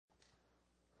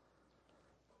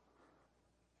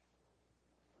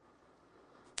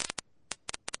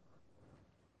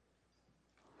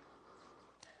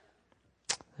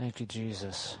Thank you,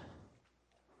 Jesus.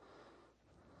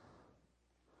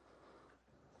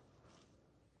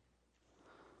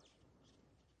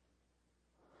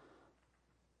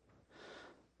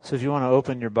 So if you want to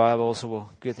open your Bibles,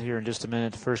 we'll get here in just a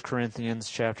minute. 1 Corinthians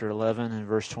chapter 11 and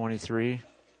verse 23.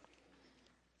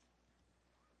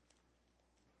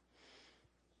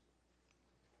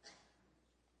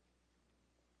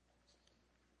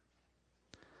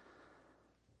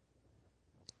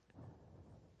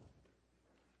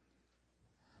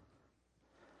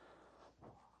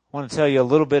 I want to tell you a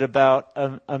little bit about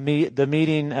the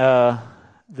meeting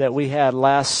that we had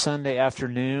last Sunday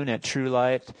afternoon at True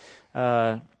Light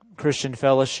Christian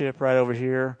Fellowship right over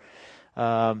here.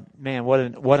 Man, what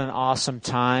an awesome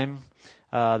time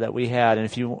that we had. And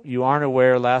if you aren't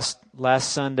aware, last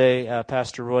Sunday,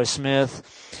 Pastor Roy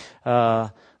Smith,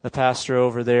 the pastor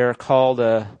over there, called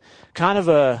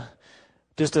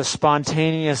just a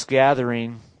spontaneous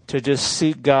gathering to just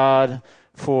seek God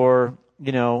for,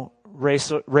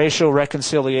 racial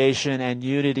reconciliation and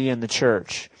unity in the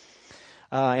church.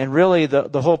 And really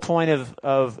the whole point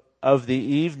of the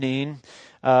evening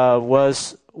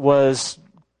was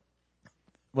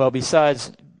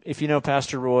besides, if you know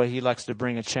Pastor Roy, he likes to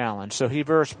bring a challenge. So he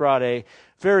first brought a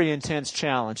very intense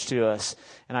challenge to us,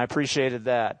 and I appreciated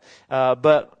that.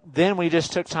 But then we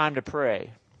just took time to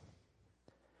pray.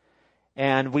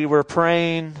 And we were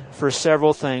praying for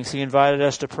several things. He invited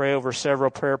us to pray over several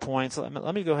prayer points.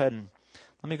 Let me go ahead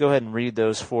and read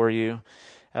those for you.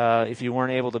 If you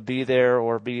weren't able to be there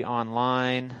or be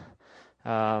online.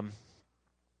 And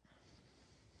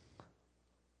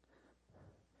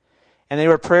they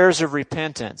were prayers of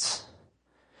repentance.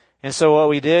 And so what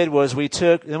we did was we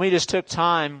just took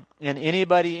time, and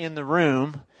anybody in the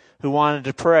room who wanted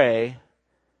to pray,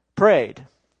 prayed.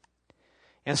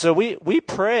 And so we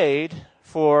prayed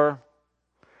for,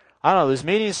 I don't know, this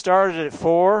meeting started at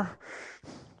 4,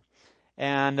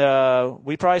 and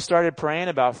we probably started praying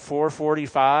about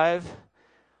 4:45.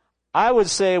 I would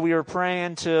say we were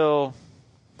praying till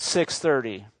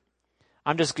 6:30.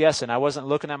 I'm just guessing. I wasn't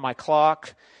looking at my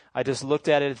clock. I just looked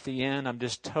at it at the end. I'm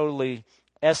just totally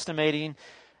estimating.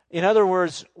 In other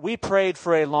words, we prayed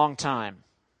for a long time.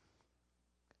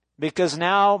 Because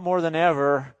now, more than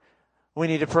ever, we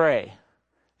need to pray.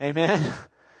 Amen?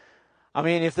 I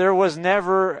mean, if there was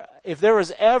ever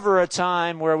a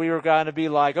time where we were going to be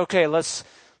like, okay, let's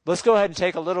go ahead and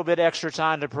take a little bit extra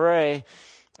time to pray,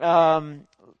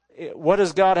 what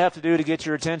does God have to do to get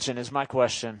your attention is my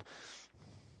question.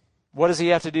 What does he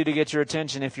have to do to get your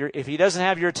attention? If he doesn't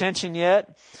have your attention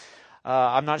yet,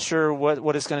 I'm not sure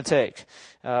what it's going to take.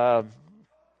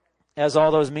 As all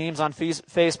those memes on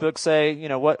Facebook say,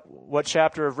 what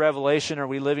chapter of Revelation are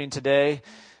we living today?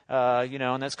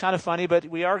 And that's kind of funny, but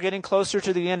we are getting closer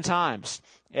to the end times.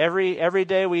 Every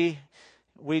day we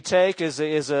take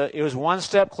it was one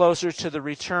step closer to the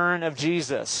return of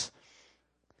Jesus.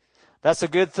 That's a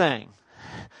good thing.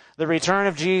 The return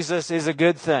of Jesus is a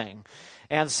good thing.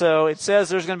 And so it says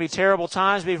there's going to be terrible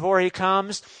times before he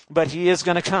comes, but he is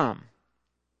going to come.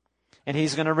 And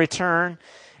he's going to return,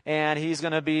 and he's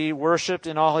going to be worshiped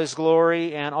in all his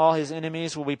glory, and all his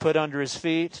enemies will be put under his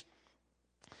feet.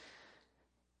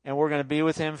 And we're going to be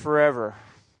with him forever.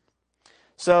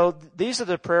 So these are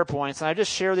the prayer points, and I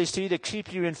just share these to you to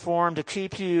keep you informed, to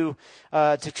keep your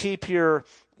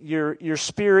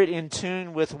spirit in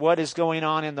tune with what is going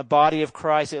on in the body of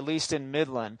Christ, at least in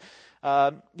Midland.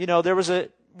 There was a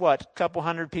couple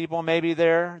hundred people maybe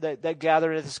there that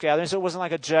gathered at this gathering. So it wasn't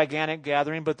like a gigantic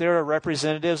gathering, but there were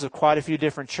representatives of quite a few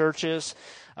different churches.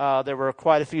 There were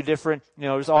quite a few different,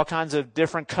 there was all kinds of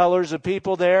different colors of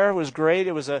people there. It was great.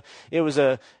 It was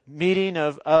a meeting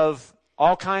of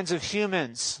all kinds of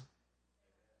humans.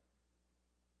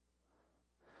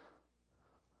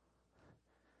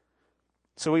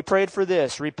 So we prayed for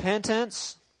this.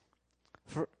 Repentance.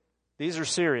 These are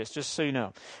serious, just so you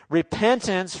know.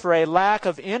 Repentance for a lack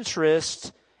of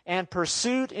interest and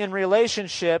pursuit in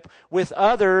relationship with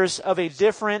others of a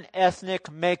different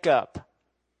ethnic makeup.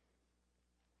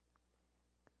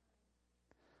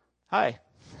 Hi.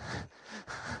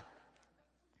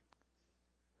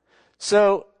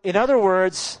 So, in other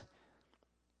words,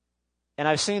 and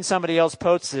I've seen somebody else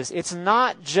post this, it's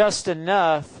not just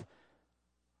enough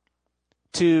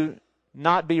to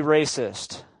not be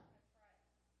racist.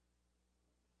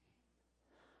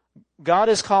 God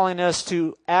is calling us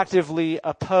to actively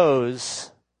oppose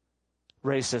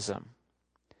racism.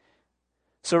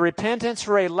 So repentance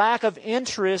for a lack of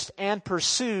interest and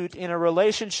pursuit in a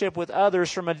relationship with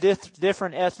others from a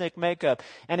different ethnic makeup.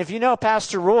 And if you know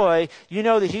Pastor Roy, you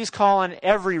know that he's calling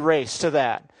every race to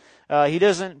that. He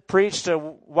doesn't preach to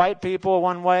white people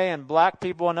one way and black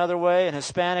people another way and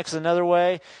Hispanics another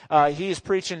way. He's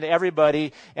preaching to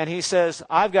everybody, and he says,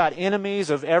 I've got enemies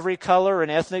of every color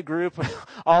and ethnic group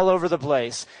all over the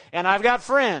place. And I've got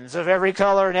friends of every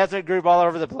color and ethnic group all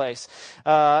over the place.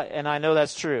 And I know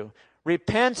that's true.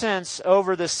 Repentance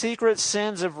over the secret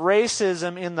sins of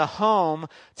racism in the home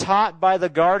taught by the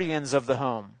guardians of the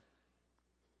home.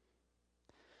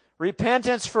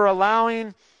 Repentance for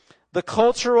allowing the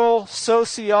cultural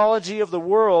sociology of the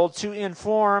world to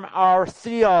inform our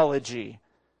theology.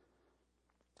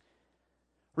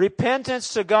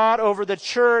 Repentance to God over the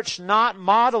church not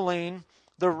modeling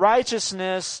the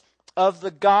righteousness of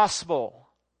the gospel.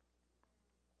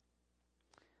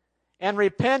 And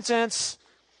repentance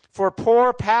for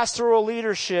poor pastoral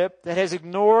leadership that has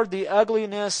ignored the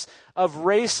ugliness of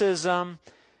racism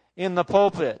in the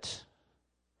pulpit.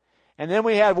 And then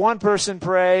we had one person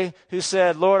pray who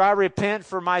said, Lord, I repent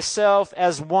for myself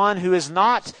as one who is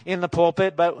not in the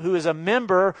pulpit, but who is a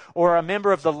member or a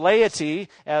member of the laity,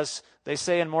 as they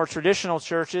say in more traditional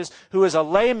churches, who is a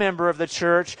lay member of the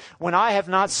church, when I have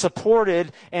not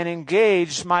supported and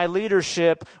engaged my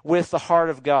leadership with the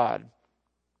heart of God,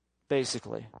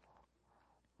 basically.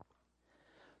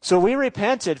 So we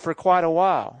repented for quite a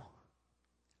while.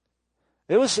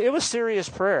 It was serious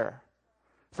prayer.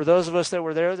 For those of us that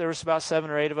were there was about 7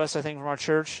 or 8 of us, I think, from our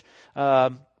church.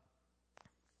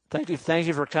 Thank you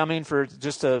for coming for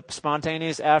just a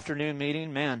spontaneous afternoon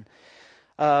meeting, man.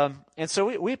 And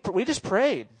so we just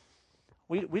prayed.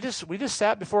 We just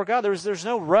sat before God. There's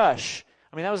no rush.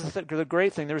 I mean, that was the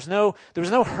great thing. There was no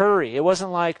hurry. It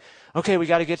wasn't like, okay, we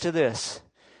got to get to this.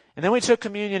 And then we took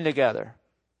communion together.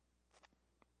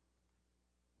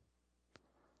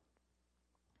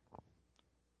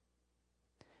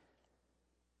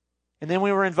 And then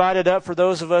we were invited up for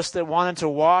those of us that wanted to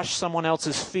wash someone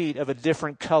else's feet of a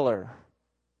different color,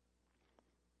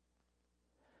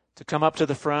 to come up to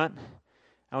the front,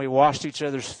 and we washed each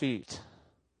other's feet.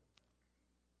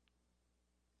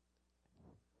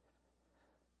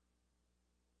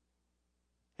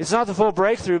 It's not the full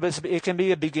breakthrough, but it can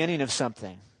be a beginning of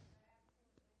something.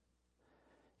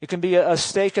 It can be a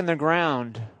stake in the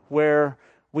ground where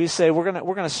we say we're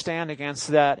going to stand against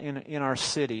that in our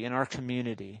city, in our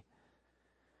community.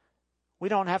 We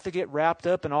don't have to get wrapped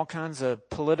up in all kinds of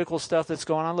political stuff that's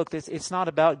going on. Look, it's not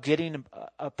about getting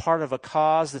a part of a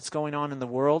cause that's going on in the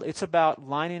world. It's about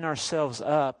lining ourselves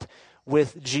up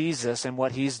with Jesus and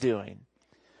what He's doing.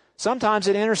 Sometimes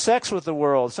it intersects with the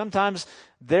world. Sometimes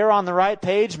they're on the right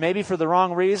page, maybe for the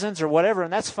wrong reasons or whatever,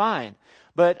 and that's fine.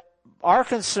 But our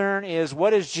concern is,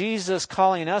 what is Jesus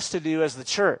calling us to do as the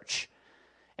church?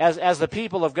 As the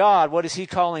people of God, what is He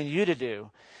calling you to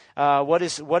do? What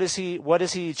is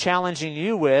he challenging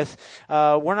you with?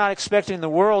 We're not expecting the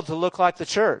world to look like the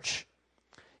church.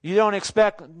 You don't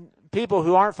expect people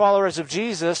who aren't followers of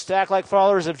Jesus to act like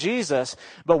followers of Jesus.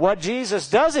 But what Jesus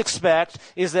does expect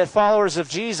is that followers of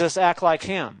Jesus act like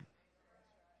Him.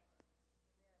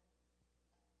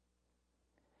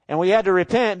 And we had to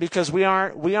repent because we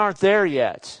aren't there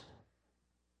yet.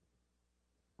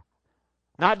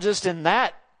 Not just in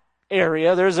that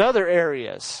area, there's other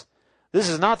areas. This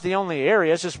is not the only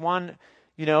area. It's just one,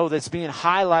 that's being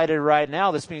highlighted right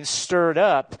now, that's being stirred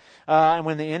up. And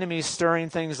when the enemy's stirring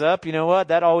things up, you know what?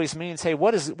 That always means, hey,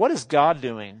 what is God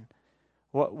doing?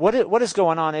 What is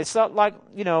going on? It's not like,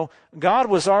 God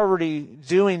was already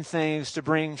doing things to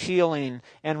bring healing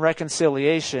and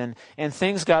reconciliation, and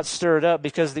things got stirred up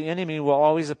because the enemy will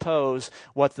always oppose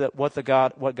what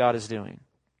God is doing.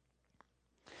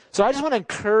 So I just want to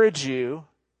encourage you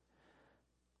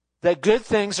that good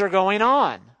things are going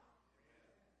on.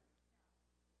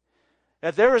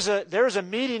 That there was a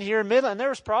meeting here in Midland, and there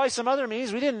was probably some other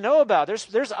meetings we didn't know about.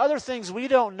 There's other things we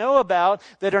don't know about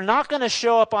that are not going to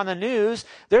show up on the news.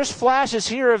 There's flashes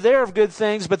here or there of good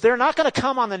things, but they're not going to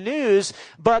come on the news.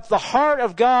 But the heart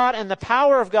of God and the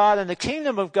power of God and the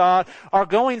kingdom of God are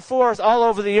going forth all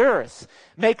over the earth.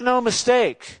 Make no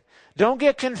mistake. Don't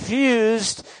get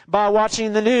confused by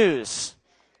watching the news.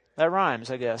 That rhymes,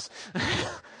 I guess.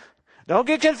 Don't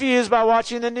get confused by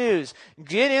watching the news.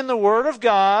 Get in the Word of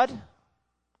God.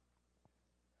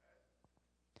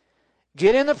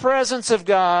 Get in the presence of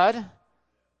God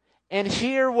and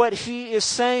hear what He is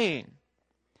saying.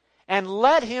 And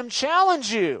let Him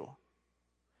challenge you.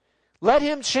 Let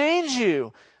Him change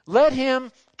you. Let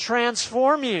Him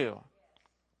transform you.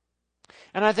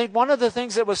 And I think one of the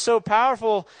things that was so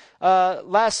powerful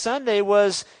last Sunday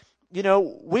was,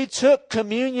 we took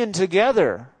communion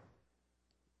together.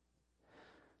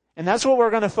 And that's what we're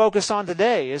going to focus on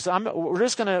today. We're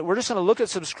just going to look at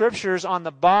some scriptures on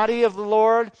the body of the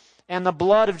Lord and the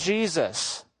blood of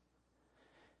Jesus.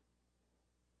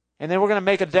 And then we're going to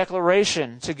make a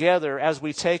declaration together as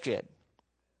we take it.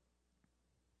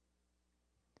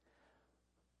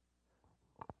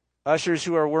 Ushers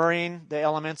who are worrying, the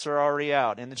elements are already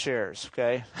out in the chairs,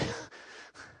 okay?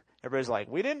 Everybody's like,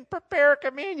 we didn't prepare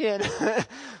communion.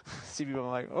 See people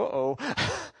like, uh-oh.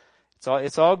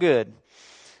 It's all good.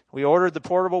 We ordered the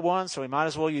portable ones, so we might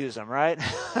as well use them, right?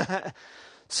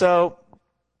 So,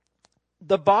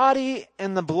 the body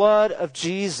and the blood of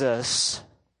Jesus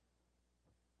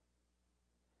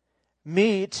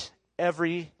meet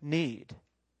every need.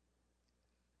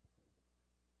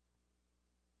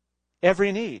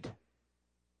 Every need.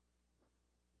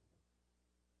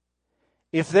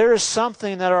 If there is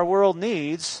something that our world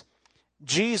needs,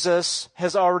 Jesus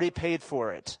has already paid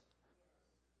for it.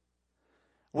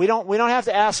 We don't have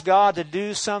to ask God to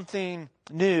do something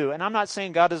new. And I'm not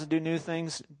saying God doesn't do new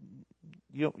things.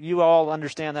 You all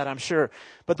understand that, I'm sure.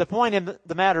 But the point of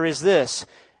the matter is this.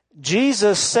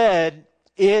 Jesus said,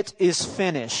 "It is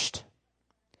finished."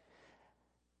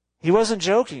 He wasn't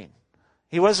joking.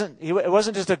 It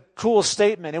wasn't just a cool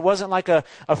statement. It wasn't like a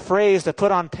phrase to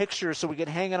put on pictures so we could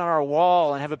hang it on our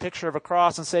wall and have a picture of a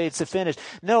cross and say it's finished.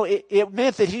 No, it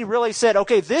meant that he really said,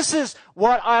 okay, this is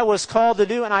what I was called to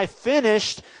do, and I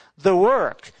finished the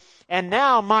work. And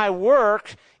now my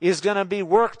work is going to be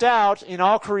worked out in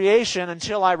all creation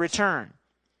until I return.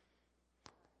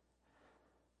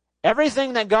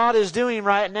 Everything that God is doing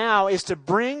right now is to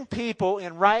bring people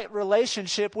in right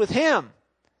relationship with Him.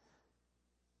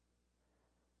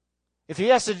 If He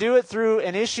has to do it through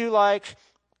an issue like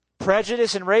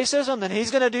prejudice and racism, then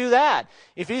He's going to do that.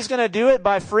 If He's going to do it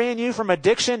by freeing you from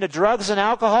addiction to drugs and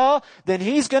alcohol, then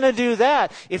He's going to do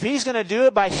that. If He's going to do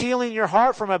it by healing your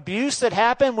heart from abuse that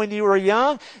happened when you were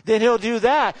young, then He'll do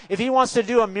that. If He wants to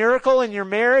do a miracle in your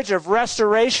marriage of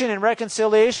restoration and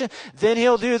reconciliation, then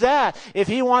He'll do that. If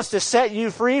He wants to set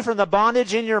you free from the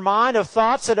bondage in your mind of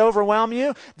thoughts that overwhelm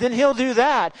you, then He'll do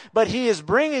that. But He is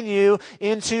bringing you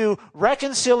into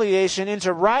reconciliation,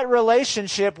 into right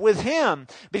relationship with Him,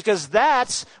 because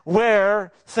that's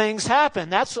where things happen.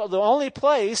 That's the only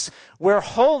place where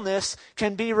wholeness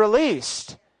can be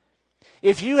released.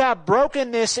 If you have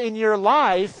brokenness in your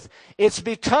life, it's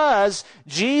because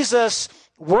Jesus'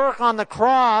 work on the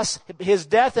cross, His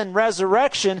death and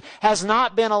resurrection, has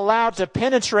not been allowed to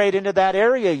penetrate into that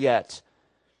area yet.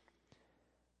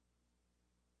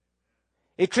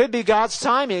 It could be God's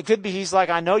timing. It could be He's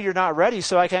like, I know you're not ready,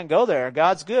 so I can't go there.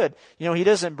 God's good. He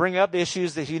doesn't bring up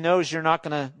issues that He knows you're not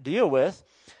going to deal with.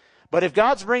 But if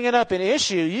God's bringing up an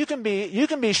issue, you can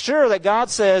be sure that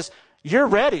God says, you're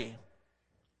ready.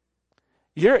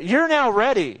 You're now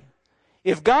ready.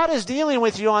 If God is dealing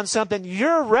with you on something,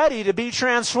 you're ready to be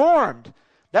transformed.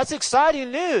 That's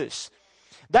exciting news.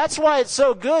 That's why it's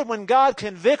so good when God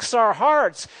convicts our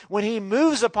hearts, when He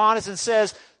moves upon us and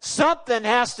says, something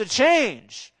has to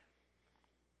change.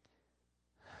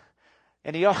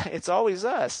 And it's always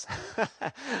us.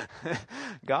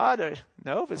 God,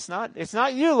 nope, it's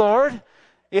not you, Lord.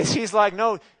 He's like,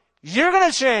 no, you're going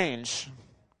to change.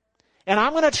 And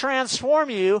I'm going to transform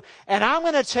you, and I'm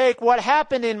going to take what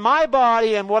happened in my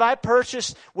body and what I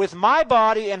purchased with my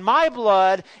body and my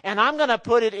blood, and I'm going to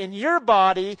put it in your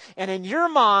body and in your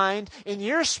mind, in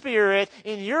your spirit,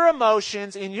 in your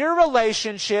emotions, in your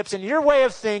relationships, in your way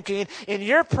of thinking, in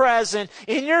your present,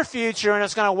 in your future, and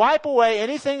it's going to wipe away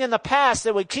anything in the past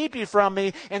that would keep you from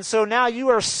me, and so now you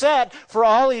are set for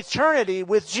all eternity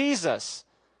with Jesus.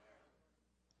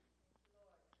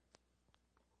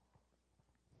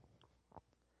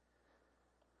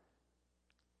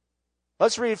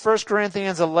 Let's read 1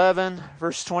 Corinthians 11,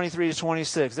 verse 23 to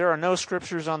 26. There are no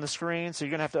scriptures on the screen, so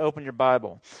you're going to have to open your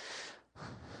Bible.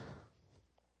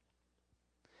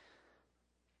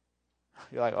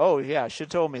 You're like, oh yeah, I should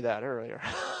have told me that earlier.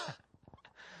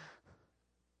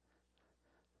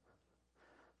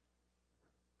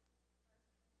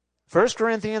 1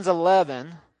 Corinthians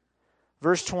 11,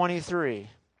 verse 23.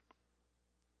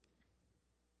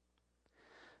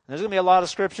 There's going to be a lot of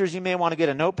scriptures. You may want to get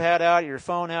a notepad out, your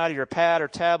phone out, your pad or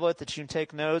tablet that you can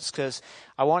take notes, because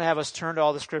I won't have us turn to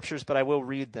all the scriptures, but I will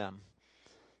read them.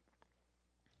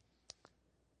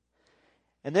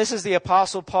 And this is the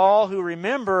Apostle Paul, who,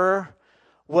 remember,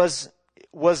 was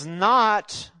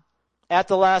not at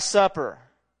the Last Supper.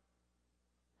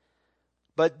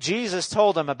 But Jesus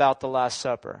told him about the Last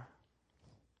Supper.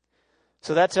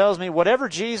 So that tells me whatever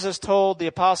Jesus told the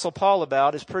Apostle Paul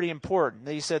about is pretty important.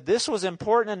 He said, this was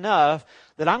important enough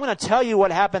that I'm going to tell you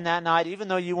what happened that night, even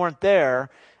though you weren't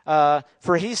there.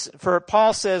 For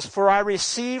Paul says, for I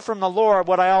received from the Lord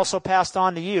what I also passed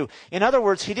on to you. In other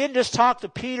words, he didn't just talk to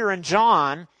Peter and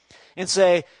John and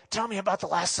say, tell me about the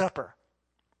Last Supper.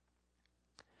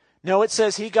 No, it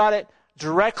says he got it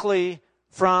directly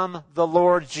from the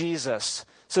Lord Jesus.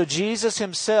 So Jesus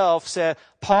himself said,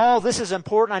 Paul, this is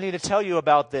important. I need to tell you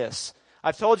about this.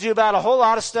 I've told you about a whole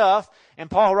lot of stuff, and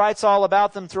Paul writes all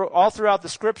about them all throughout the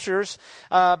Scriptures.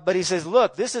 But he says,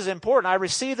 look, this is important. I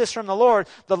received this from the Lord.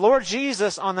 The Lord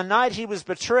Jesus, on the night he was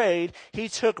betrayed, he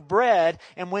took bread,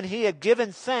 and when he had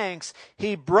given thanks,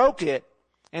 he broke it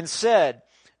and said,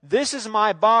 this is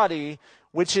my body,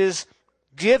 which is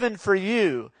given for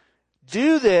you.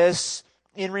 Do this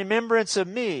in remembrance of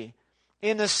me.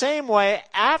 In the same way,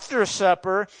 after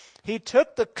supper, he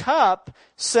took the cup,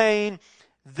 saying,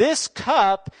 this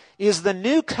cup is the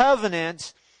new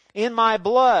covenant in my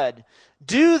blood.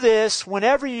 Do this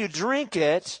whenever you drink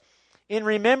it in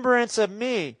remembrance of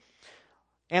me.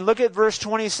 And look at verse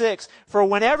 26. For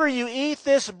whenever you eat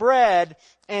this bread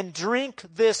and drink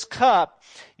this cup,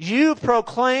 you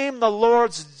proclaim the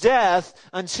Lord's death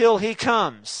until he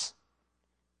comes.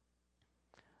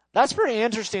 That's a pretty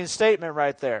interesting statement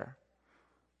right there.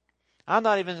 I'm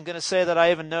not even going to say that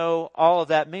I even know all of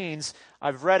that means.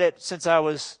 I've read it since I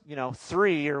was,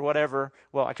 3 or whatever.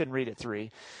 Well, I couldn't read at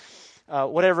 3.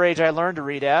 Whatever age I learned to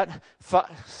read at.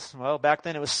 Well, back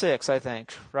then it was 6, I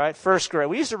think, right? First grade.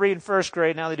 We used to read in first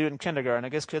grade. Now they do it in kindergarten. I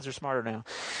guess kids are smarter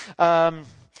now.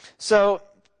 So,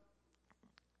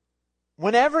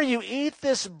 whenever you eat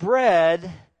this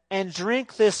bread and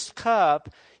drink this cup,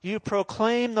 you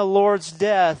proclaim the Lord's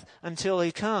death until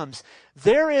he comes.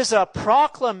 There is a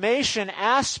proclamation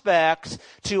aspect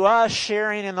to us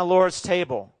sharing in the Lord's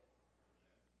table.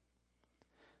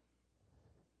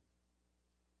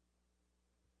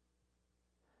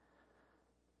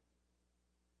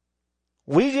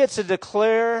 We get to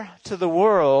declare to the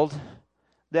world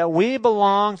that we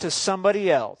belong to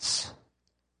somebody else,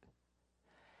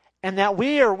 and that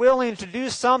we are willing to do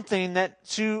something that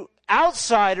to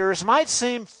outsiders might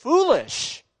seem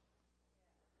foolish.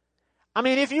 I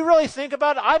mean, if you really think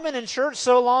about it, I've been in church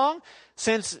so long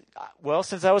since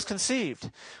I was conceived.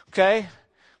 Okay?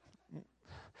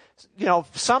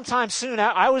 Sometime soon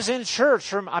I was in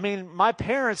church. My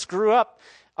parents grew up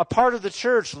a part of the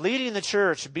church, leading the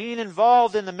church, being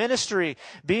involved in the ministry,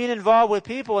 being involved with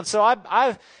people. And so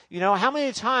I've how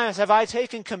many times have I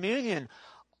taken communion?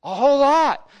 A whole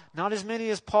lot. Not as many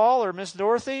as Paul or Miss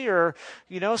Dorothy or,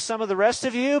 some of the rest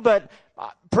of you, but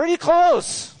pretty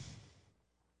close.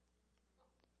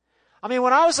 I mean,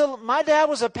 when my dad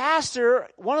was a pastor,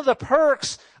 one of the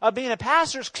perks of being a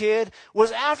pastor's kid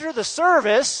was after the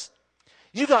service,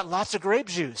 you got lots of grape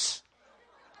juice.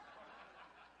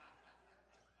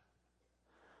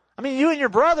 I mean, you and your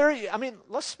brother, you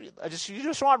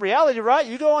just want reality, right?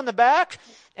 You go in the back,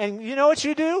 and you know what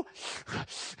you do?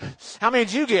 How many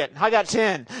did you get? I got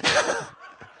 10.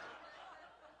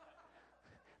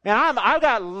 Man, I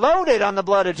got loaded on the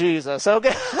blood of Jesus,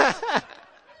 okay?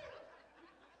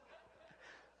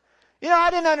 I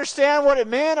didn't understand what it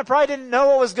meant. I probably didn't know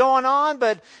what was going on,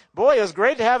 but boy, it was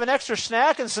great to have an extra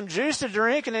snack and some juice to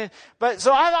drink.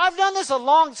 So I've done this a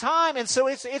long time, and so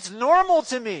it's normal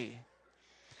to me.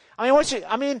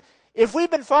 If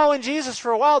we've been following Jesus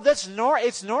for a while,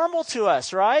 it's normal to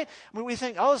us, right? We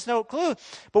think, it's no clue.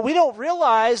 But we don't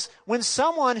realize when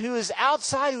someone who is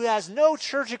outside, who has no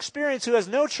church experience, who has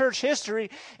no church history,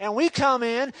 and we come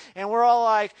in and we're all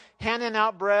like handing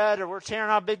out bread, or we're tearing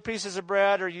out big pieces of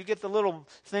bread, or you get the little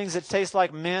things that taste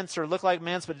like mints or look like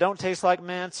mints but don't taste like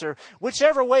mints, or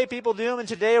whichever way people do them. And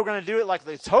today we're going to do it like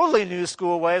the totally new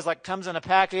school way. It's like comes in a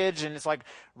package and it's like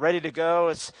ready to go.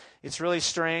 It's really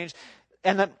strange.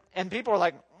 And people are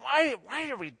like, why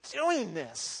are we doing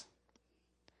this?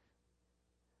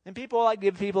 And people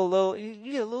give people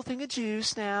you get a little thing of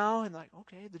juice now, and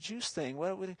okay, the juice thing.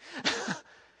 What would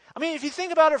if you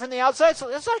think about it from the outside, so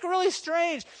it's really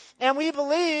strange. And we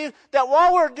believe that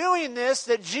while we're doing this,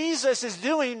 that Jesus is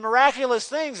doing miraculous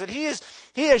things, that He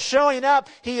is showing up,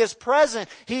 He is present,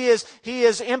 He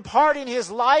is imparting His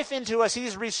life into us,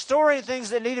 He's restoring things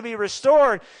that need to be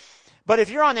restored. But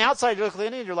if you're on the outside looking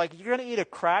in, you're like, you're going to eat a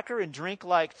cracker and drink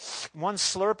like one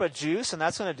slurp of juice, and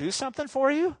that's going to do something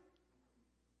for you?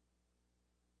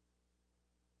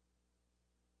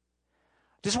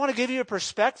 Just want to give you a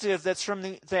perspective that's from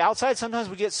the outside. Sometimes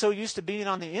we get so used to being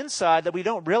on the inside that we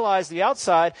don't realize the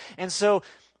outside. And so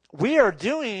we are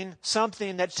doing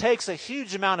something that takes a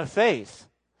huge amount of faith.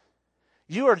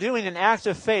 You are doing an act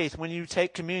of faith when you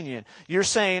take communion. You're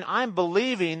saying, I'm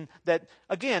believing that,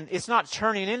 again, it's not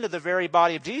turning into the very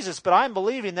body of Jesus, but I'm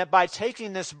believing that by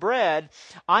taking this bread,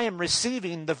 I am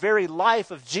receiving the very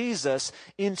life of Jesus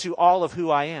into all of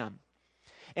who I am.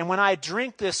 And when I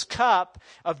drink this cup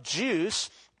of juice,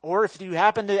 or if you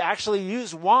happen to actually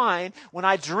use wine, when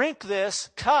I drink this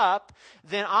cup,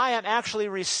 then I am actually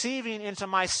receiving into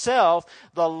myself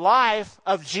the life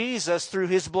of Jesus through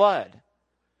his blood.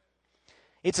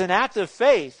 It's an act of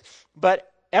faith,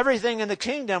 but everything in the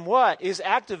kingdom, what? Is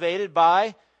activated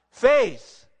by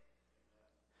faith.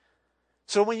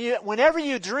 So whenever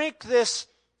you drink this,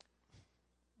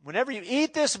 whenever you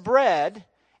eat this bread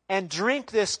and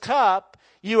drink this cup,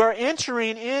 you are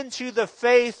entering into the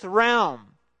faith realm.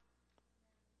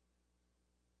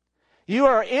 You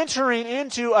are entering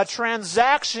into a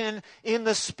transaction in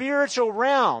the spiritual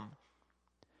realm.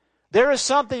 There is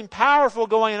something powerful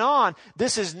going on.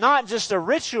 This is not just a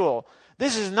ritual.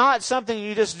 This is not something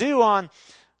you just do on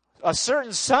a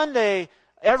certain Sunday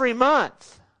every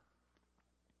month.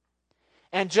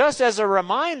 And just as a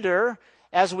reminder,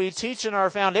 as we teach in our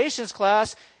foundations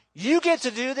class, you get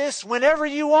to do this whenever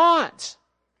you want.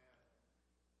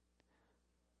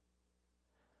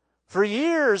 For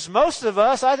years, most of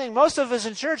us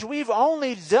in church, we've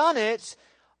only done it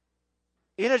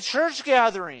in a church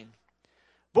gathering.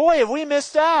 Boy, have we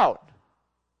missed out.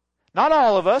 Not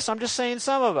all of us, I'm just saying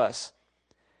some of us.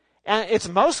 And it's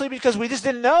mostly because we just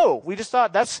didn't know. We just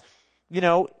thought that's,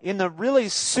 in the really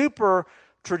super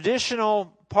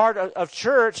traditional part of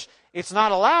church, it's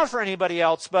not allowed for anybody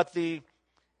else but the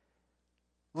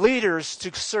leaders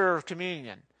to serve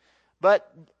communion. But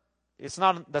that's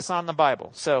not in the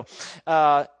Bible. So,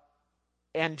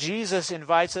 and Jesus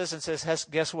invites us and says,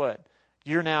 guess what?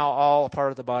 You're now all a part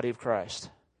of the body of Christ.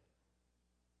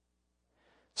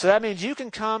 So that means you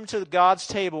can come to God's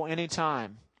table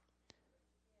anytime.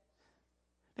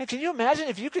 And can you imagine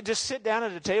if you could just sit down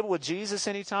at a table with Jesus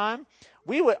anytime?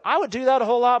 I would do that a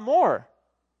whole lot more.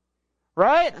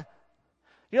 Right?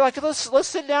 You're like, let's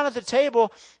sit down at the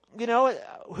table.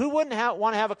 Who wouldn't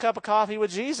want to have a cup of coffee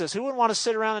with Jesus? Who wouldn't want to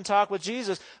sit around and talk with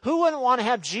Jesus? Who wouldn't want to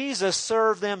have Jesus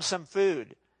serve them some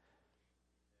food?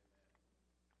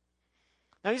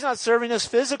 Now, he's not serving us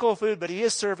physical food, but he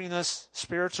is serving us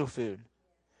spiritual food.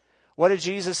 What did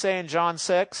Jesus say in John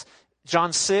 6?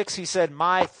 John 6, he said,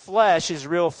 my flesh is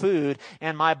real food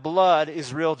and my blood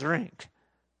is real drink.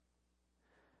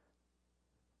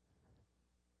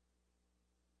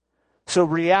 So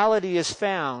reality is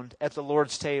found at the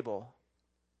Lord's table.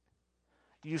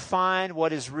 You find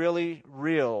what is really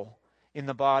real in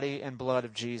the body and blood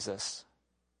of Jesus.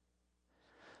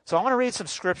 So I want to read some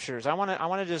scriptures. I want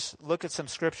to just look at some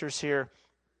scriptures here.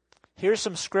 Here's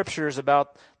some scriptures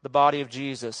about the body of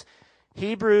Jesus.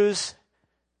 Hebrews,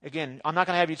 again, I'm not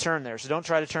going to have you turn there, so don't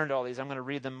try to turn to all these. I'm going to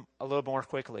read them a little more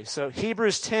quickly. So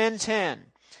Hebrews 10:10.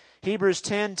 Hebrews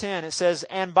 10:10, it says,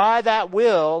 and by that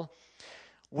will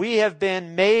we have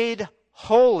been made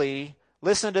holy,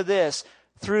 listen to this,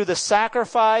 through the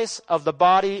sacrifice of the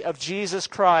body of Jesus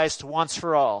Christ once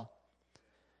for all.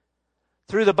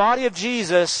 Through the body of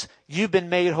Jesus, you've been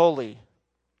made holy.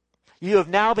 You have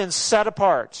now been set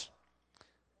apart.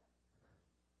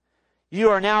 You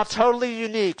are now totally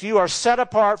unique. You are set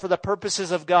apart for the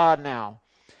purposes of God now.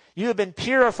 You have been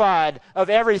purified of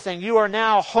everything. You are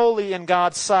now holy in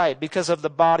God's sight because of the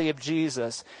body of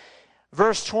Jesus.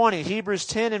 Verse 20, Hebrews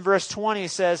 10 and verse 20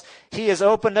 says, he has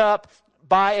opened up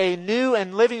by a new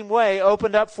and living way,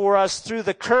 opened up for us through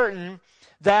the curtain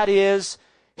that is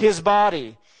his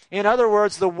body. In other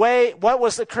words, what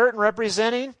was the curtain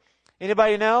representing?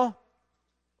 Anybody know?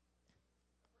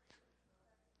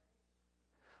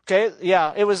 Okay,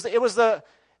 yeah, it was the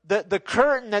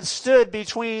curtain that stood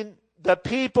between the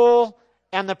people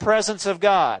and the presence of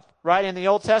God. Right? In the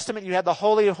Old Testament, you had the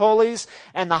Holy of Holies,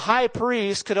 and the high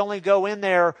priest could only go in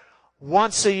there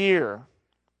once a year.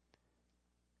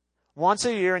 Once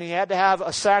a year, and he had to have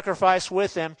a sacrifice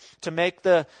with him to make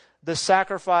the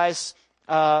sacrifice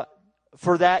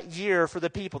for that year for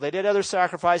the people. They did other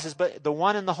sacrifices, but the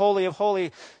one in the Holy of Holies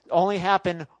only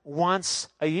happened once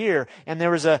a year. And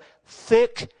there was a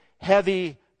thick,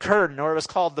 heavy curtain, or it was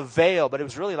called the veil, but it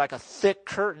was really like a thick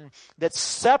curtain that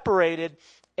separated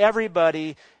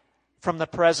everybody from the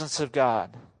presence of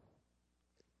God.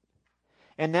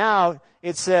 And now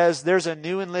it says there's a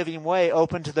new and living way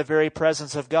open to the very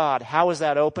presence of God. How is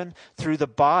that open? Through the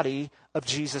body of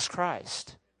Jesus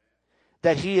Christ.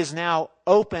 That he has now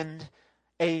opened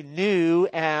a new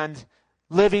and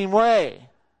living way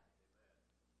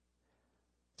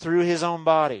through his own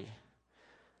body.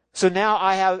 So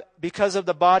now because of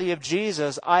the body of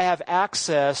Jesus, I have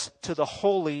access to the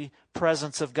holy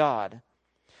presence of God.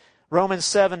 Romans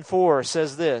 7:4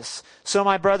 says this, so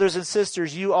my brothers and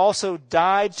sisters, you also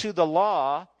died to the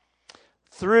law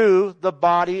through the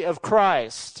body of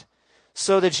Christ,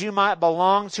 so that you might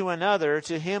belong to another,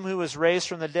 to him who was raised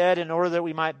from the dead, in order that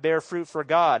we might bear fruit for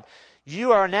God.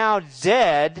 You are now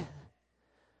dead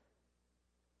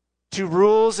to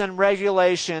rules and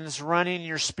regulations running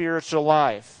your spiritual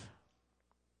life.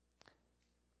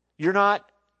 You're not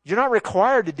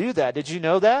required to do that. Did you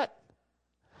know that?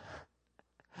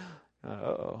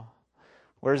 Uh-oh.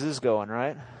 Where's this going,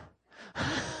 right?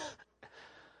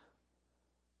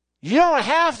 You don't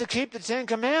have to keep the 10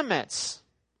 Commandments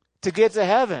to get to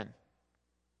heaven.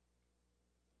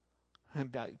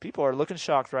 People are looking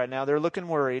shocked right now. They're looking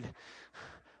worried.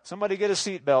 Somebody get a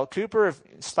seatbelt. Cooper,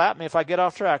 slap me if I get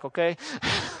off track, okay?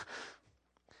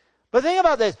 But think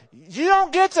about this. You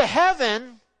don't get to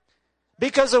heaven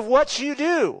because of what you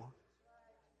do.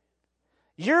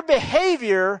 Your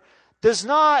behavior does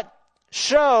not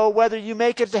show whether you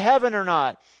make it to heaven or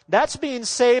not. That's being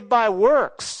saved by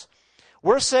works.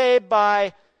 We're saved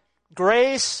by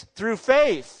grace through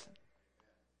faith.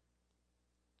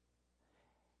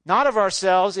 Not of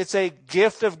ourselves, it's a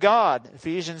gift of God.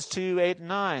 Ephesians 2, 8, and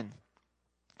 9.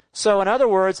 So in other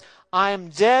words, I am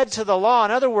dead to the law.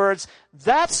 In other words,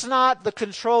 that's not the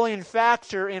controlling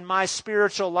factor in my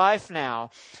spiritual life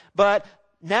now. But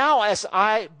now as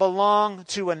I belong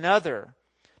to another,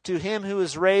 to him who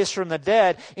is raised from the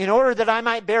dead, in order that I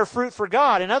might bear fruit for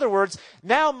God. In other words,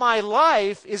 now my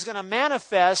life is going to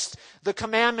manifest the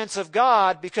commandments of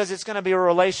God because it's going to be a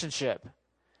relationship.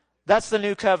 That's the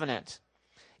new covenant.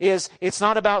 It's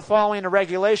not about following a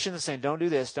regulation and saying, don't do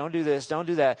this, don't do this, don't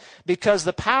do that. Because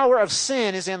the power of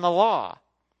sin is in the law.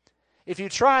 If you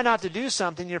try not to do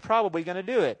something, you're probably going to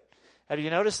do it. Have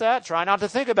you noticed that? Try not to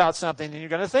think about something and you're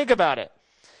going to think about it.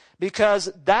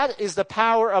 Because that is the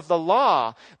power of the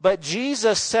law. But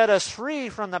Jesus set us free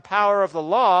from the power of the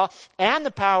law and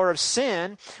the power of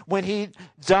sin. When he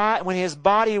died, when his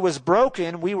body was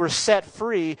broken, we were set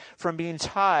free from being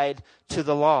tied to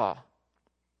the law.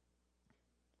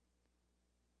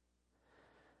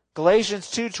 Galatians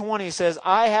 2:20 says,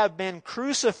 I have been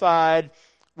crucified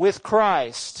with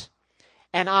Christ,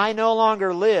 and I no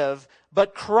longer live,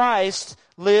 but Christ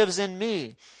lives in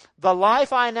me. The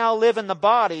life I now live in the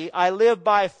body, I live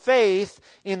by faith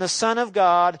in the Son of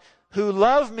God, who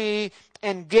loved me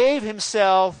and gave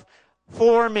himself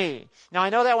for me. Now I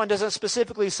know that one doesn't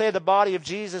specifically say the body of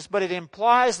Jesus, but it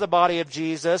implies the body of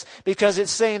Jesus because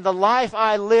it's saying the life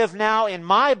I live now in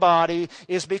my body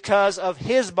is because of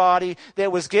his body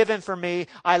that was given for me.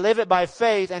 I live it by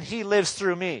faith and he lives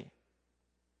through me.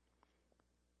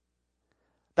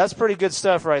 That's pretty good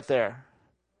stuff right there.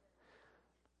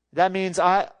 That means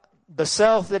the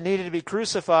self that needed to be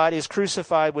crucified is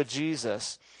crucified with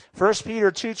Jesus. 1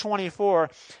 Peter 2:24,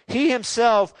 he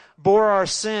himself bore our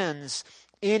sins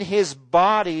in his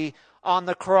body on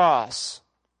the cross,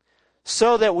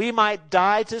 so that we might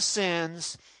die to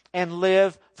sins and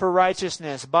live for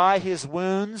righteousness. By his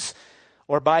wounds,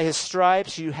 or by his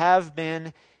stripes, you have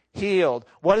been healed.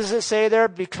 What does it say there?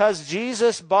 Because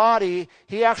Jesus' body,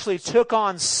 he actually took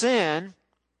on sin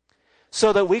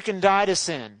so that we can die to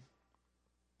sin.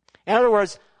 In other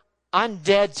words, I'm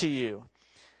dead to you.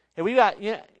 And we got,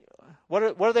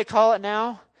 what do they call it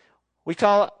now?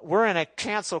 We're in a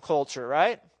cancel culture,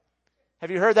 right? Have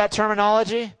you heard that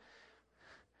terminology?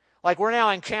 Like we're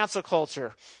now in cancel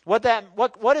culture. What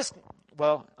is,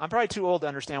 well, I'm probably too old to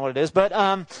understand what it is, but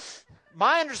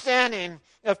my understanding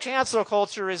of cancel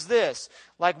culture is this.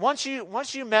 Like once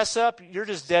you mess up, you're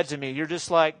just dead to me. You're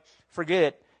just like, forget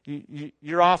it.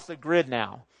 You're off the grid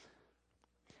now.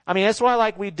 I mean, that's why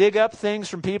like we dig up things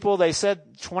from people they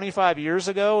said 25 years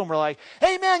ago and we're like,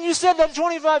 hey man, you said that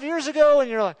 25 years ago, and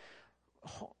you're like,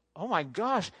 oh my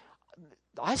gosh,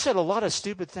 I said a lot of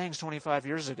stupid things 25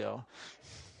 years ago.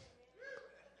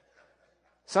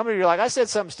 Some of you are like, I said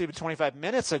something stupid 25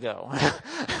 minutes ago.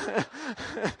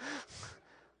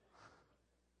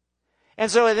 And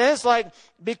so it is like,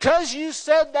 because you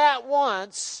said that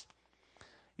once,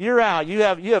 you're out. You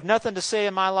have nothing to say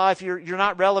in my life. You're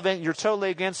not relevant. You're totally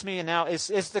against me. And now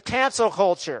it's the cancel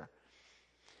culture.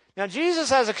 Now Jesus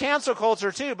has a cancel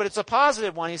culture too, but it's a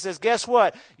positive one. He says, guess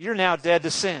what? You're now dead to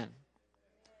sin.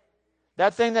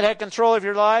 That thing that had control of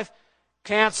your life,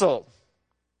 canceled.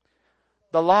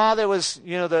 The law that was,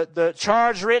 the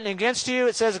charge written against you,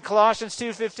 it says in Colossians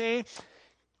 2:15,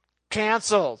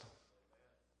 canceled.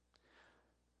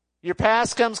 Your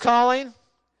past comes calling,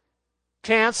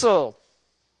 canceled.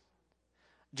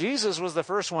 Jesus was the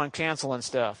first one canceling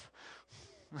stuff.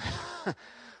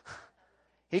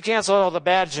 He canceled all the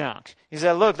bad junk. He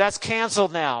said, look, that's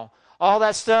canceled now. All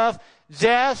that stuff,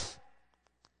 death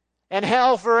and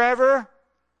hell forever,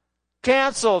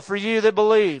 canceled for you that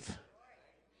believe.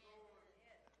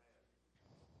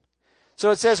 So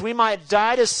it says we might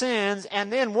die to sins,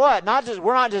 and then what?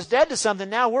 We're not just dead to something,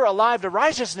 now we're alive to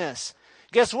righteousness.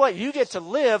 Guess what? You get to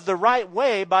live the right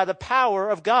way by the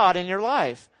power of God in your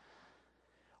life.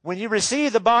 When you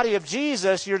receive the body of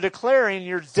Jesus, you're declaring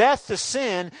your death to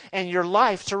sin and your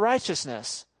life to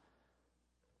righteousness.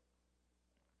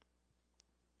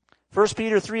 1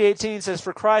 Peter 3:18 says,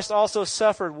 "For Christ also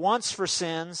suffered once for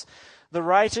sins, the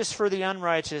righteous for the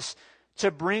unrighteous, to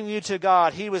bring you to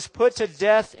God. He was put to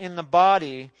death in the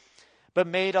body, but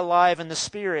made alive in the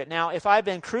spirit." Now, if I've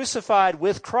been crucified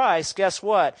with Christ, guess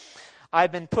what?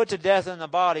 I've been put to death in the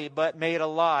body, but made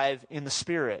alive in the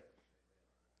spirit.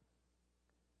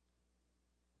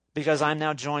 Because I'm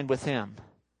now joined with Him.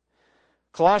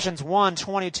 Colossians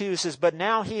 1:22 says, "But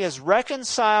now He has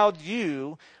reconciled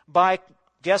you by,"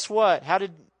 guess what?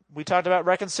 We talked about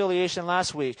reconciliation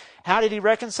last week. How did He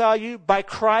reconcile you? By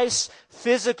Christ's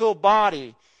physical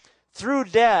body, through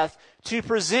death, to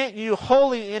present you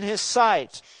holy in His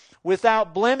sight,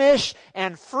 without blemish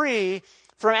and free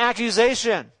from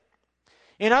accusation.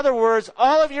 In other words,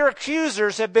 all of your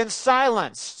accusers have been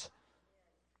silenced.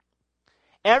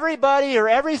 Everybody or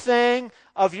everything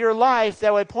of your life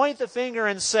that would point the finger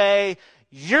and say,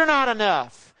 "You're not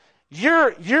enough.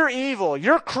 You're evil.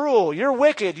 You're cruel. You're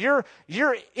wicked.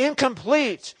 You're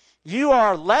incomplete. You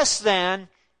are less than."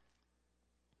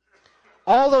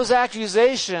 All those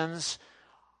accusations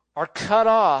are cut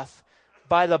off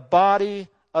by the body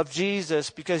of Jesus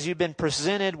because you've been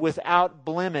presented without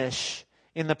blemish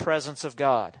in the presence of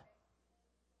God.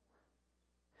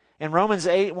 And Romans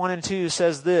 8:1-2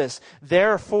 says this,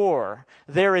 "Therefore,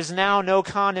 there is now no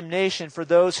condemnation for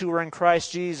those who are in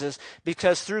Christ Jesus,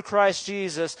 because through Christ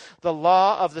Jesus, the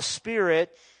law of the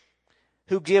Spirit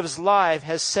who gives life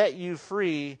has set you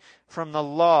free from the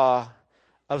law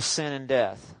of sin and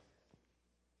death."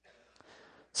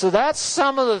 So that's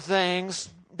some of the things.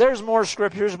 There's more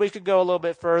scriptures. We could go a little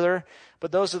bit further,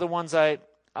 but those are the ones I'm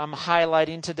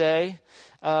highlighting today.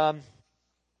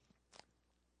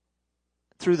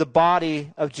 Through the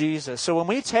body of Jesus. So when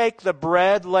we take the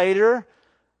bread later,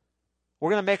 we're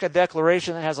going to make a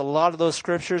declaration that has a lot of those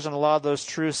scriptures and a lot of those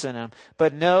truths in them.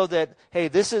 But know that, hey,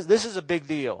 this is a big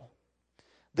deal.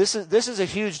 This is a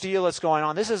huge deal that's going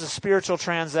on. This is a spiritual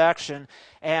transaction.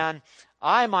 And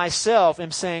I myself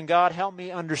am saying, God, help me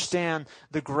understand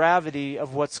the gravity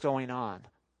of what's going on.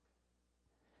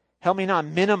 Help me not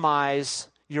minimize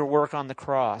your work on the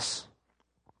cross.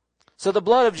 So the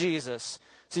blood of Jesus.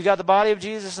 So you got the body of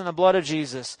Jesus and the blood of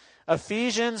Jesus.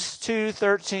 Ephesians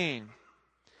 2:13.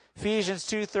 Ephesians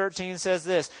 2:13 says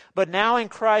this, "But now in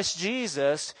Christ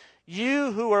Jesus,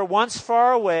 you who were once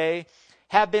far away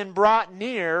have been brought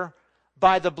near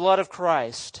by the blood of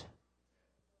Christ."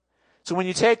 So when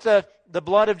you take the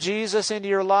blood of Jesus into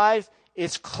your life,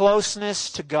 it's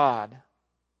closeness to God.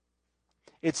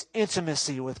 It's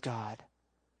intimacy with God.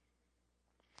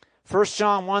 1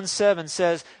 John 1:7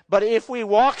 says, "But if we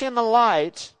walk in the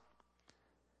light,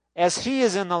 as He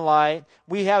is in the light,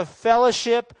 we have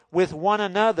fellowship with one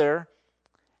another,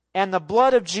 and the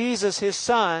blood of Jesus, His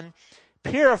Son,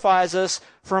 purifies us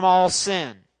from all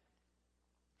sin."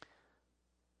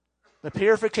 The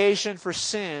purification for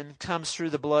sin comes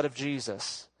through the blood of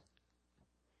Jesus.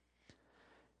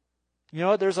 You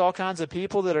know what? There's all kinds of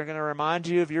people that are going to remind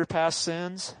you of your past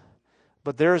sins.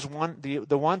 But there's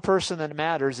the one person that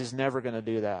matters is never going to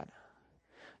do that.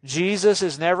 Jesus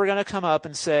is never going to come up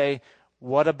and say,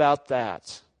 "What about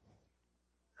that?"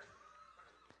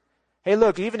 Hey,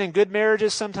 look, even in good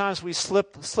marriages, sometimes we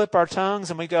slip our tongues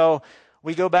and we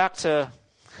go back to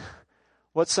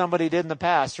what somebody did in the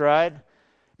past, right?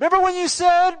 "Remember when you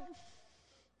said..."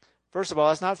 First of all,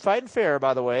 that's not fighting fair,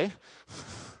 by the way.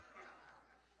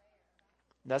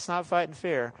 That's not fighting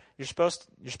fair. You're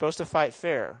supposed to fight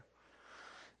fair.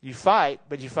 You fight,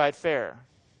 but you fight fair.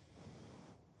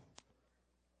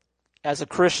 As a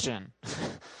Christian,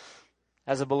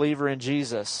 as a believer in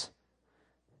Jesus.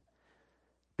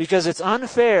 Because it's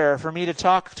unfair for me to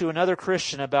talk to another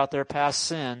Christian about their past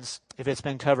sins if it's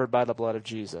been covered by the blood of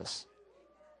Jesus.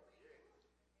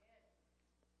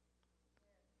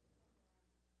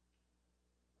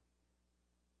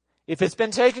 If it's been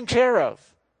taken care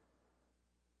of.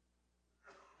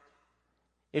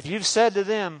 If you've said to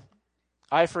them,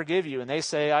 "I forgive you," and they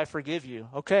say, "I forgive you,"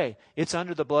 okay, it's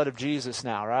under the blood of Jesus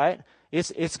now, right?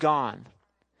 It's gone.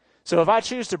 So if I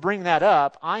choose to bring that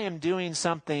up, I am doing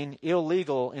something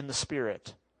illegal in the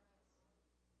Spirit.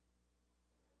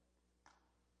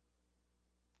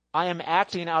 I am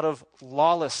acting out of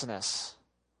lawlessness.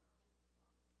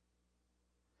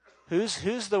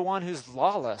 Who's the one who's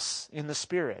lawless in the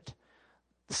Spirit?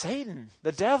 Satan,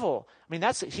 the devil. I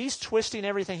mean, he's twisting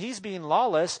everything. He's being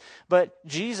lawless, but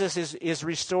Jesus is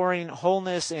restoring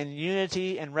wholeness and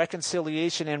unity and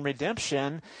reconciliation and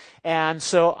redemption. And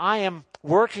so I am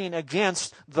working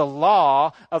against the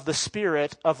law of the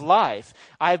Spirit of life.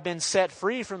 I've been set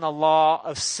free from the law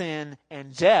of sin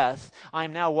and death.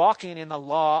 I'm now walking in the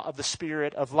law of the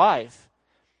Spirit of life.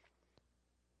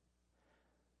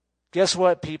 Guess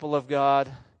what, people of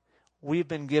God? We've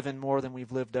been given more than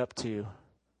we've lived up to.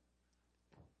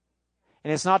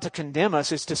 And it's not to condemn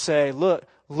us, it's to say,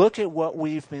 look at what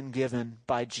we've been given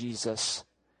by Jesus.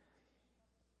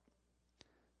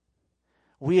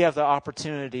 We have the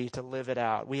opportunity to live it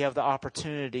out. We have the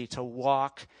opportunity to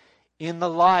walk in the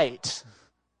light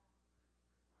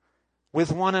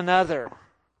with one another.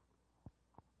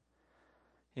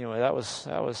 Anyway, that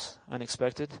was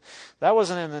unexpected. That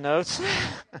wasn't in the notes.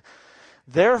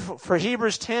 Therefore, for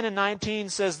Hebrews 10 and 19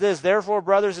 says this, therefore,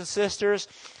 brothers and sisters,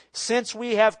 since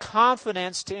we have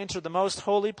confidence to enter the most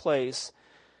holy place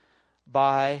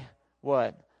by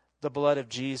what? The blood of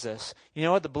Jesus. You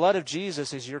know what? The blood of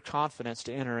Jesus is your confidence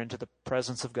to enter into the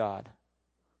presence of God.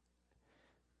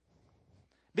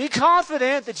 Be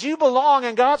confident that you belong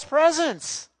in God's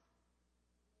presence.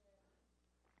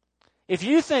 If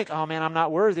you think, oh man, I'm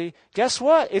not worthy, guess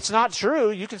what? It's not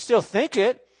true. You can still think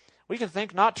it. We can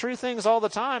think not true things all the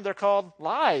time. They're called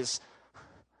lies.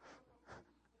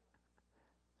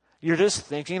 You're just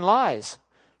thinking lies.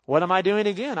 What am I doing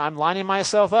again? I'm lining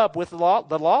myself up with the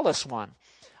lawless one.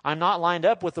 I'm not lined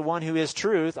up with the one who is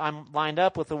truth. I'm lined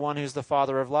up with the one who's the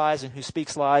father of lies and who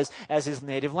speaks lies as his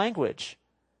native language.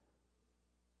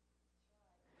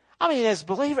 I mean,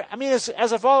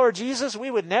 as a follower of Jesus, we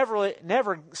would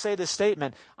never say this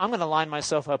statement, I'm going to line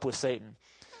myself up with Satan.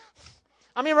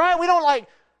 I mean, right?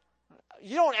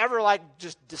 You don't ever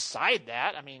just decide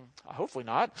that. I mean, hopefully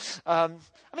not.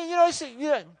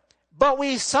 But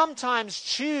we sometimes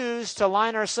choose to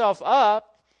line ourselves up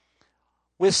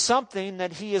with something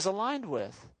that he is aligned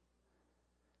with.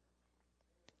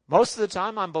 Most of the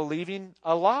time I'm believing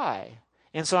a lie.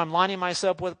 And so I'm lining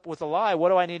myself with a lie. What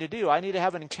do I need to do? I need to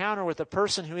have an encounter with the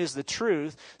person who is the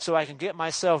truth so I can get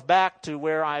myself back to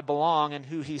where I belong and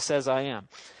who he says I am.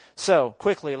 So,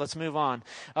 quickly, let's move on.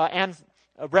 And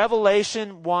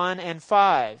Revelation 1 and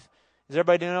 5. Is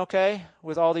everybody doing okay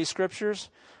with all these scriptures?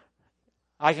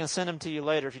 I can send them to you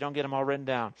later if you don't get them all written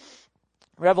down.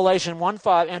 Revelation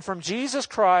 1:5, and from Jesus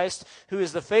Christ, who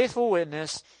is the faithful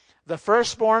witness, the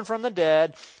firstborn from the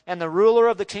dead, and the ruler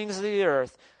of the kings of the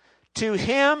earth, to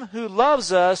him who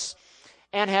loves us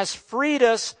and has freed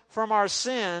us from our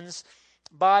sins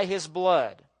by his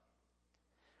blood.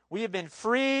 We have been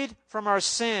freed from our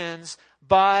sins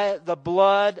by the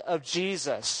blood of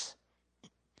Jesus.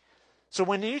 So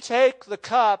when you take the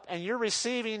cup and you're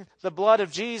receiving the blood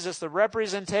of Jesus, the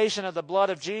representation of the blood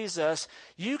of Jesus,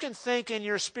 you can think in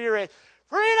your spirit,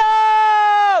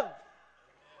 freedom!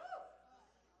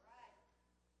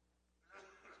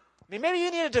 Maybe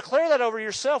you need to declare that over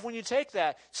yourself when you take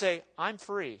that. Say, I'm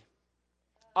free.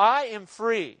 I am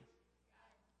free.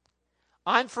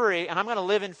 I'm free, and I'm going to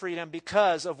live in freedom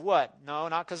because of what? No,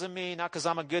 not because of me, not because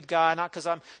I'm a good guy, not because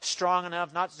I'm strong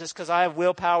enough, not just because I have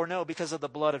willpower. No, because of the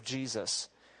blood of Jesus.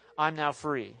 I'm now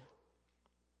free.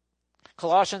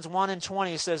 Colossians 1 and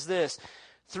 20 says this,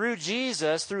 through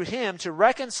Jesus, through him, to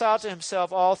reconcile to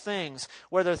himself all things,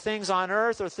 whether things on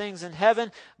earth or things in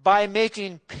heaven, by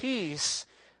making peace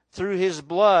through his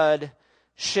blood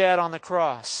shed on the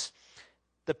cross.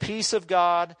 The peace of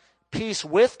God, peace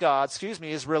with God,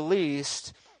 is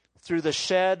released through the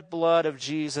shed blood of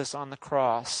Jesus on the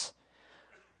cross.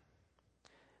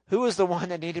 Who was the one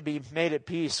that needed to be made at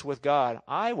peace with God?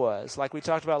 I was. Like we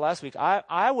talked about last week,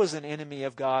 I was an enemy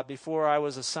of God before I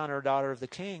was a son or daughter of the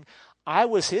King. I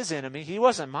was his enemy. He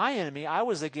wasn't my enemy. I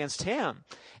was against him.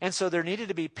 And so there needed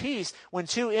to be peace. When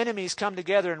two enemies come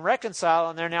together and reconcile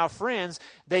and they're now friends,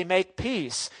 they make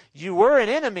peace. You were an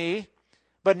enemy,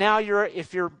 but now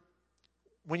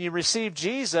when you receive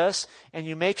Jesus and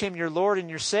you make him your Lord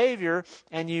and your Savior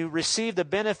and you receive the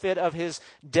benefit of his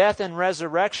death and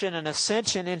resurrection and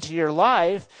ascension into your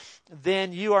life,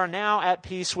 then you are now at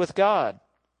peace with God.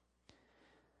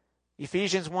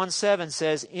 Ephesians 1:7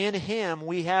 says, in him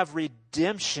we have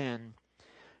redemption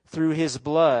through his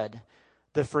blood,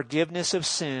 the forgiveness of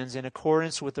sins in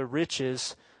accordance with the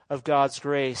riches of God's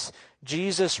grace.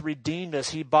 Jesus redeemed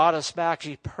us. He bought us back.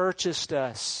 He purchased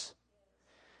us.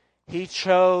 He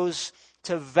chose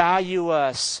to value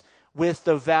us with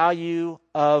the value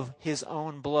of his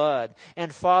own blood.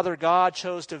 And Father God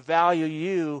chose to value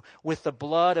you with the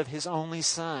blood of his only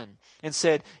Son and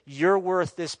said, you're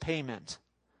worth this payment.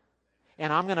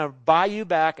 and I'm going to buy you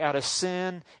back out of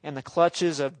sin and the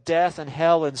clutches of death and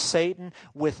hell and Satan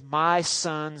with my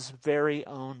Son's very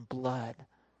own blood.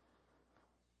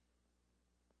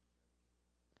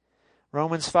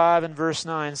 Romans 5 and verse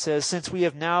 9 says, since we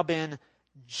have now been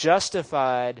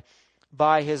justified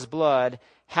by his blood,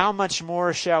 how much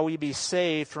more shall we be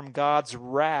saved from God's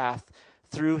wrath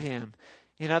through him?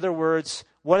 In other words,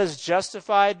 what does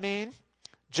justified mean?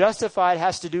 Justified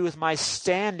has to do with my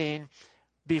standing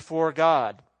before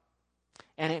God.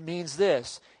 And it means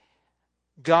this: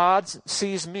 God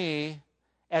sees me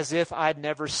as if I'd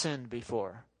never sinned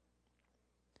before.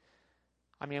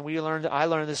 I mean, I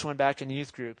learned this one back in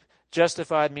youth group.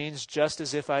 Justified means just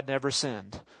as if I'd never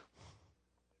sinned.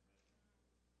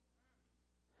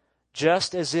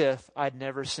 Just as if I'd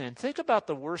never sinned. Think about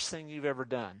the worst thing you've ever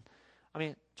done. I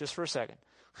mean, just for a second.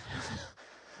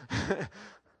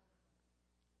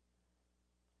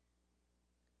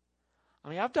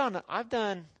 I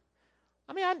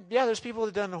mean, there's people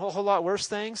that have done a whole lot worse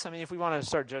things. I mean, if we want to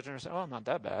start judging ourselves, I'm not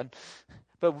that bad.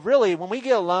 But really, when we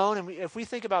get alone and if we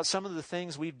think about some of the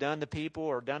things we've done to people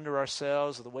or done to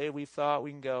ourselves or the way we thought,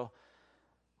 we can go,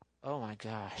 oh my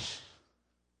gosh.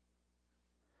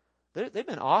 They've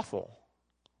been awful.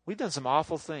 We've done some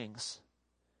awful things.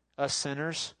 Us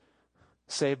sinners,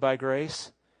 saved by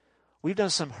grace. We've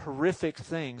done some horrific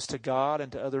things to God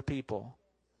and to other people.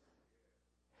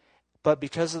 But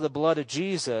because of the blood of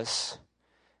Jesus,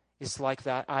 it's like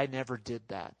that. I never did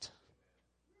that.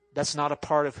 That's not a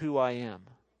part of who I am.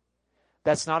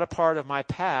 That's not a part of my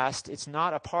past. It's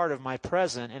not a part of my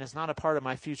present. And it's not a part of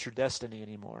my future destiny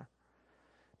anymore.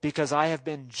 Because I have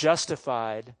been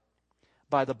justified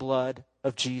by the blood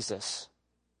of Jesus.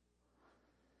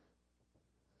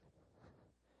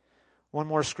 One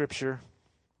more scripture.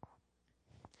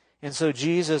 And so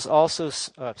Jesus also,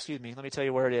 let me tell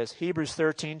you where it is. Hebrews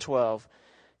 13:12.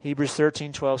 Hebrews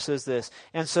 13:12 says this.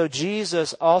 And so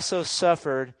Jesus also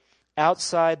suffered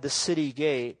outside the city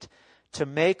gate to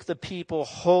make the people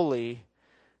holy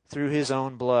through his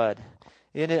own blood.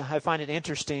 I find it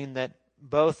interesting that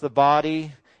both the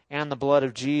body and the blood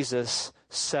of Jesus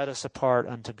set us apart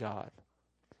unto God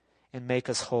and make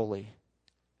us holy.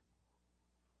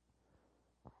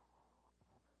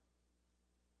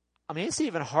 I mean, it's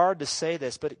even hard to say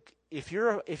this, but if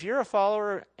you're a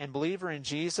follower and believer in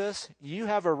Jesus, you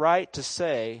have a right to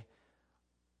say,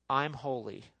 I'm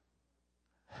holy.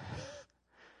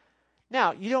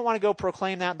 Now, you don't want to go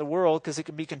proclaim that in the world because it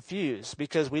can be confused,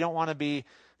 because we don't want to be,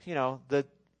 you're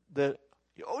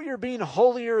being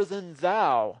holier than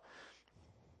thou.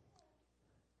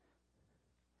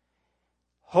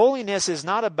 Holiness is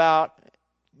not about,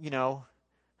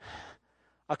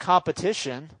 a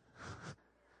competition.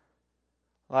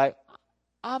 Like,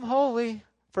 I'm holy,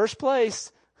 first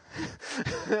place.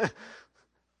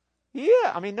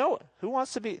 Yeah, I mean, no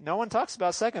one talks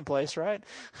about second place, right?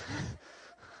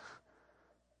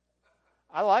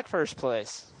 I like first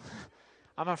place.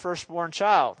 I'm a firstborn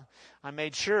child.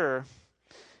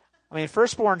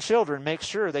 Firstborn children make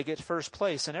sure they get first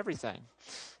place in everything.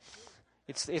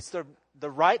 It's the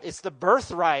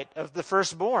birthright of the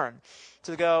firstborn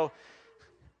to go,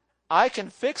 I can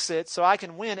fix it so I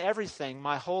can win everything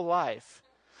my whole life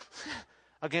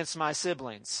against my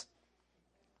siblings.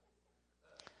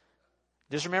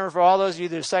 Just remember, for all those of you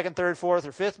that are second, third, fourth,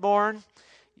 or fifth born,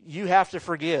 you have to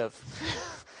forgive.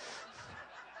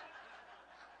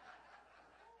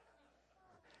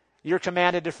 You're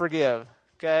commanded to forgive,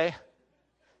 okay?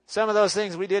 Some of those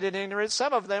things we did in ignorance,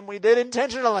 some of them we did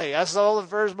intentionally. Us all the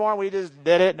firstborn, we just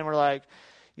did it, and we're like,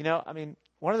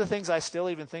 one of the things I still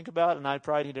even think about, and I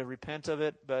probably need to repent of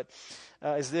it, but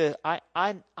is this: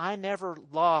 I never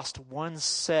lost one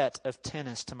set of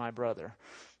tennis to my brother.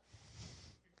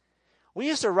 We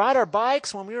used to ride our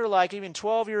bikes when we were like even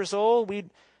 12 years old.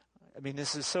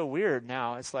 This is so weird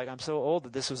now. It's like I'm so old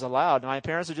that this was allowed. My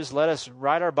parents would just let us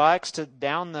ride our bikes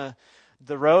down the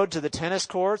road to the tennis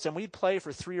courts, and we'd play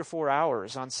for 3 or 4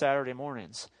 hours on Saturday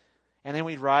mornings. And then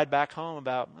we'd ride back home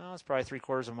about, it's probably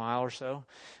 3/4 of a mile or so,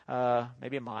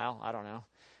 maybe a mile, I don't know,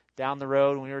 down the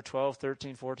road when we were 12,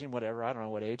 13, 14, whatever, I don't know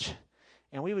what age.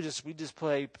 And we'd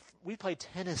play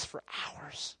tennis for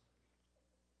hours.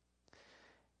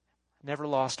 Never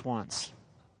lost once.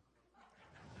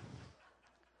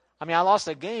 I lost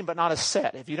a game, but not a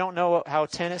set. If you don't know how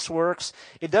tennis works,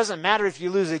 it doesn't matter if you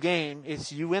lose a game.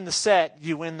 It's you win the set,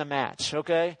 you win the match,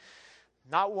 okay?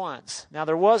 Not once. Now,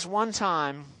 there was one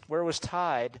time where it was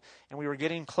tied, and we were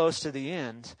getting close to the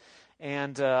end.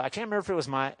 And I can't remember if it was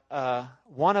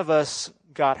one of us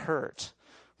got hurt.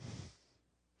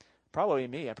 Probably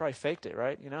me. I probably faked it,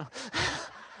 right?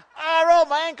 I rolled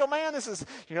my ankle, man.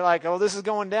 You're like, oh, this is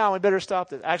going down. We better stop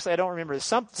this. Actually, I don't remember.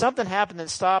 Something happened that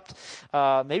stopped.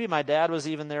 Maybe my dad was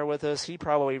even there with us. He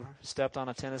probably stepped on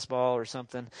a tennis ball or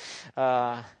something.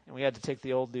 And we had to take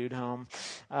the old dude home.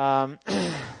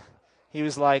 He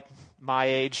was like my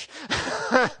age.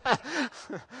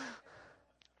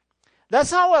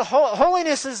 That's not what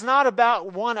holiness is not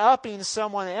about one-upping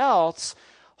someone else.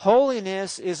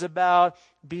 Holiness is about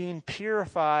being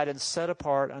purified and set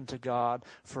apart unto God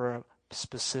for a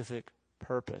specific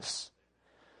purpose.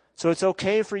 So it's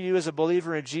okay for you as a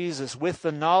believer in Jesus, with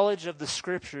the knowledge of the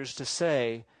Scriptures, to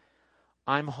say,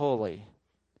 I'm holy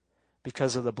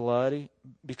because of the body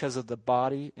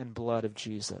and blood of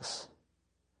Jesus.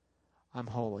 I'm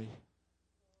holy.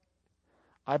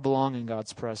 I belong in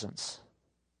God's presence.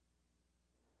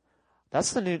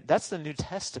 That's the New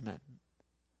Testament.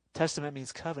 Testament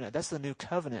means covenant. That's the new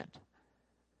covenant.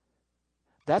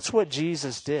 That's what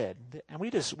Jesus did. And we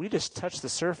just touched the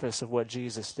surface of what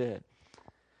Jesus did.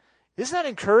 Isn't that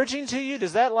encouraging to you?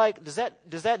 Does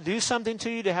that do something to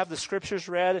you to have the Scriptures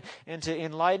read and to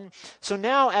enlighten? So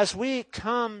now as we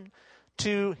come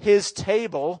to his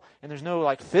table, and there's no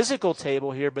like physical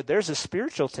table here, but there's a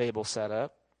spiritual table set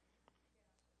up.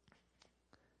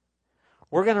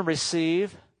 We're going to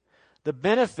receive the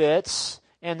benefits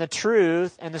and the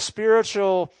truth and the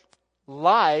spiritual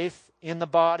life in the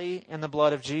body and the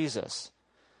blood of Jesus.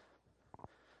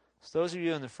 So those of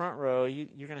you in the front row,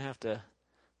 you're going to have to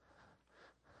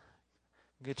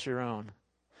get your own.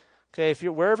 Okay,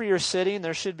 wherever you're sitting,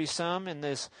 there should be some in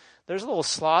this. There's little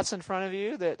slots in front of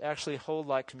you that actually hold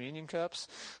like communion cups.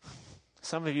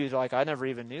 Some of you are like, I never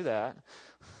even knew that.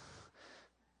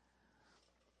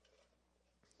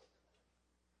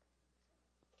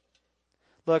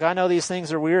 Look, I know these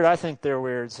things are weird. I think they're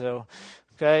weird. So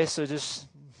just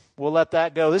we'll let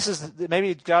that go.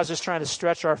 Maybe God's just trying to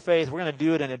stretch our faith. We're going to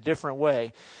do it in a different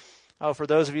way. Oh, for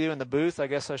those of you in the booth, I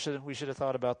guess we should have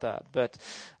thought about that. But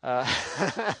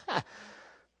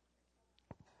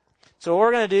so what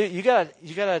we're going to do, you got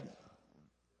to,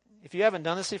 if you haven't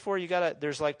done this before,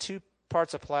 there's like two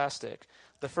parts of plastic.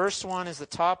 The first one is the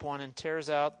top one and tears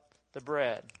out the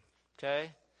bread. Okay?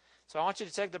 So I want you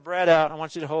to take the bread out. I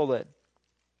want you to hold it.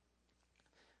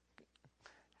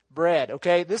 Bread,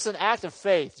 okay? This is an act of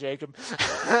faith, Jacob.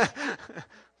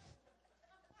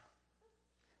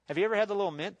 Have you ever had the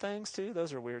little mint things too?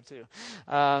 Those are weird too.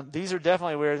 These are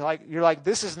definitely weird. You're like,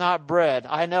 this is not bread.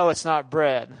 I know it's not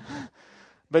bread,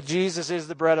 but Jesus is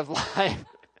the bread of life.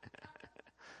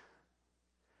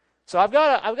 So I've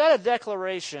got a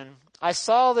declaration. I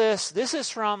saw this. This is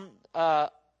from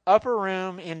Upper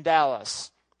Room in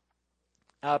Dallas.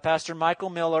 Pastor Michael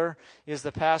Miller is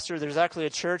the pastor. There's actually a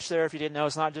church there. If you didn't know,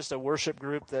 it's not just a worship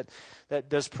group that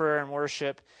does prayer and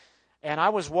worship. And I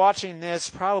was watching this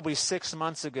probably 6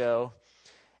 months ago,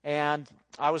 and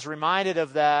I was reminded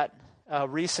of that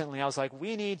recently. I was like,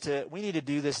 we need to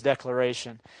do this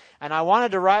declaration. And I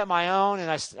wanted to write my own, and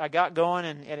I got going,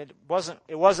 and it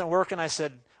wasn't working. I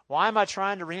said, why am I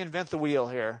trying to reinvent the wheel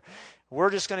here? We're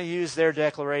just going to use their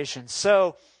declaration.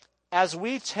 So as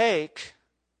we take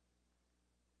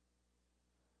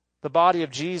the body of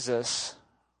Jesus,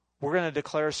 we're going to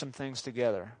declare some things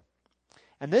together.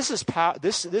 And this is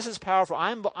powerful.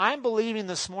 I'm believing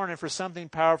this morning for something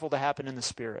powerful to happen in the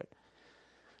Spirit.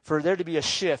 For there to be a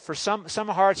shift. For some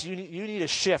hearts, you need a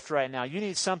shift right now. You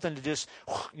need something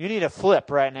you need a flip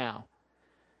right now.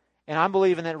 And I'm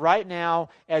believing that right now,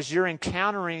 as you're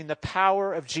encountering the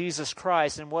power of Jesus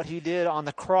Christ and what He did on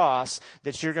the cross,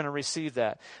 that you're going to receive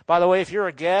that. By the way, if you're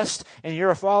a guest and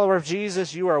you're a follower of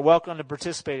Jesus, you are welcome to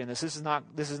participate in this. This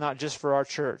is not just for our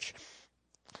church.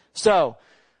 So,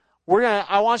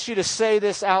 I want you to say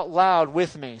this out loud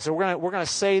with me. So we're going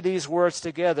to say these words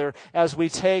together as we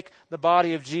take the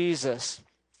body of Jesus.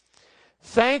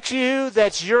 Thank you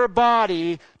that your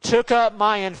body took up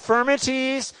my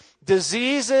infirmities,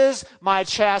 diseases, my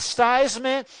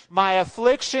chastisement, my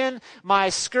affliction, my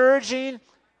scourging,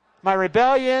 my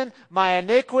rebellion, my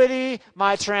iniquity,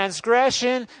 my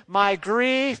transgression, my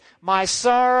grief, my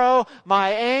sorrow, my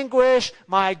anguish,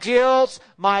 my guilt,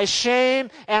 my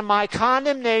shame, and my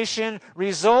condemnation,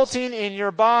 resulting in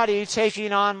your body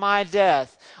taking on my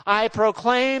death. I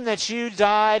proclaim that you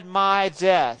died my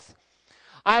death.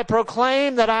 I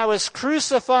proclaim that I was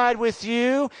crucified with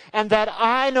you and that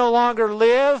I no longer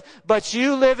live, but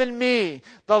you live in me.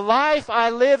 The life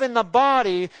I live in the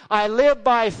body, I live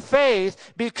by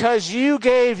faith because you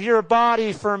gave your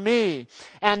body for me.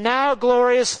 And now,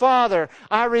 glorious Father,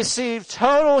 I receive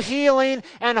total healing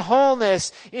and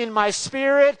wholeness in my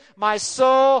spirit, my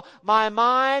soul, my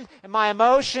mind, and my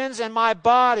emotions, and my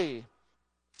body.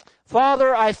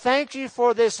 Father, I thank you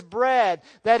for this bread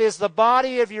that is the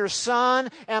body of your Son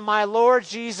and my Lord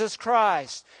Jesus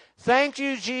Christ. Thank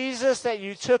you, Jesus, that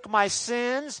you took my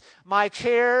sins, my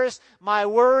cares, my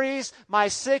worries, my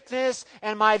sickness,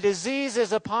 and my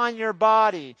diseases upon your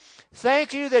body.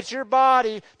 Thank you that your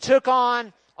body took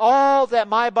on all that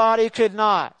my body could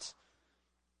not.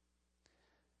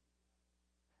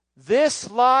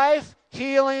 This life,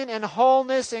 healing, and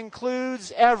wholeness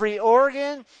includes every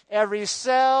organ, every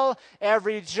cell,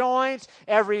 every joint,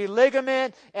 every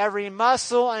ligament, every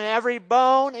muscle, and every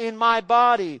bone in my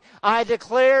body. I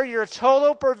declare your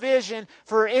total provision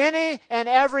for any and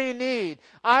every need.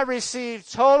 I receive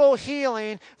total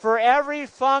healing for every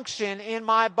function in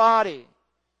my body.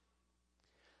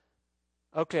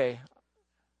 Okay.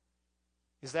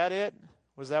 Is that it?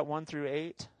 Was that 1 through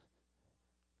 8?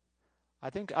 I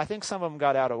think some of them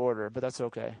got out of order, but that's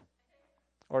okay.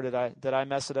 Or did I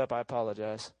mess it up? I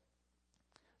apologize.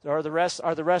 Are the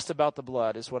rest about the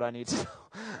blood is what I need to know.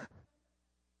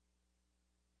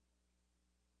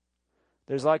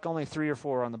 There's like only 3 or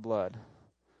 4 on the blood.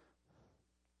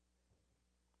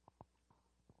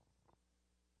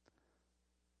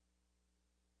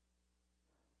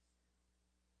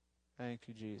 Thank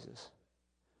you, Jesus.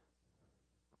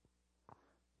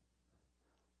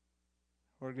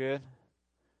 We're good?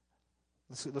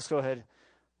 Let's go ahead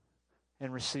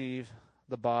and receive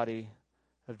the body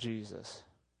of Jesus.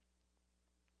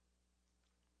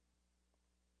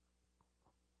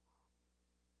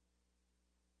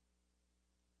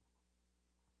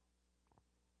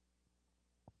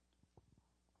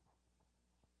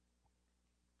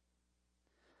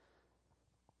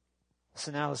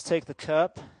 So now let's take the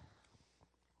cup.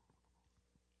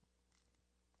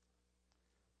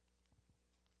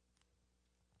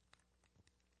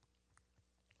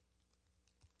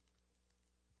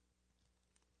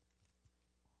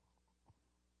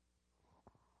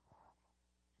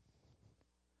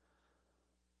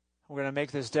 We're going to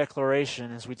make this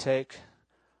declaration as we take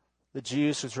the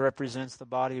juice, which represents the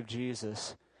body of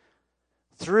Jesus.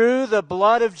 Through the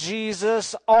blood of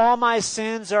Jesus, all my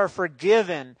sins are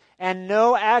forgiven, and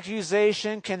no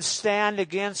accusation can stand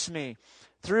against me.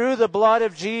 Through the blood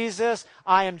of Jesus,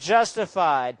 I am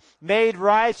justified, made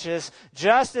righteous,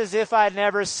 just as if I'd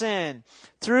never sinned.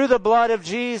 Through the blood of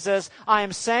Jesus, I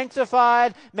am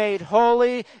sanctified, made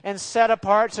holy, and set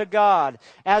apart to God.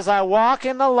 As I walk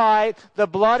in the light, the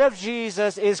blood of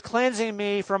Jesus is cleansing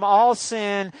me from all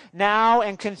sin now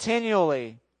and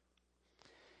continually.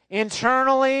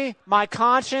 Internally, my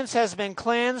conscience has been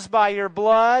cleansed by your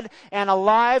blood and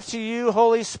alive to you,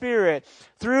 Holy Spirit.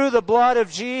 Through the blood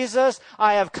of Jesus,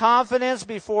 I have confidence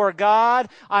before God.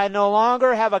 I no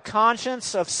longer have a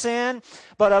conscience of sin,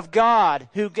 but of God,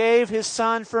 who gave his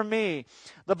Son for me.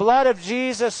 The blood of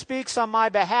Jesus speaks on my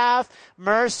behalf,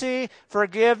 mercy,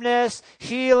 forgiveness,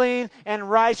 healing, and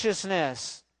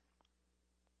righteousness.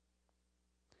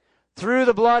 Through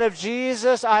the blood of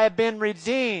Jesus, I have been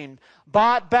redeemed,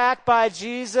 bought back by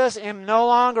Jesus, am no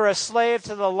longer a slave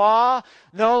to the law,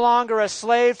 no longer a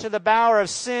slave to the power of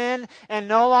sin, and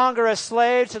no longer a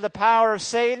slave to the power of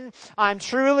Satan. I'm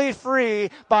truly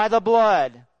free by the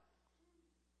blood.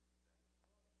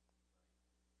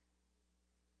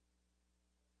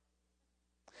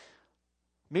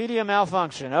 Media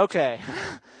malfunction. Okay.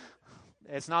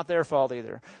 It's not their fault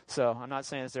either. So I'm not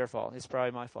saying it's their fault. It's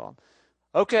probably my fault.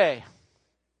 Okay.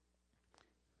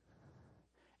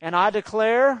 And I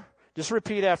declare, just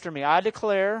repeat after me, I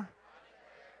declare,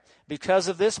 because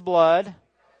of this blood,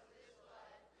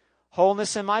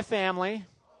 wholeness in my family,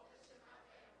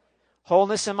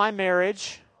 wholeness in my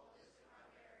marriage.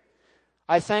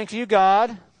 I thank you,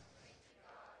 God,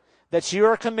 that you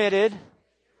are committed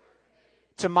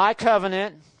to my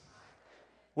covenant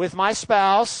with my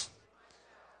spouse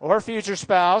or future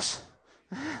spouse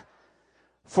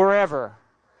forever.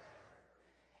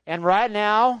 And right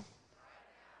now,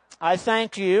 I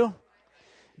thank you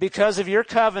because of your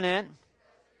covenant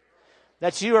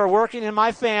that you are working in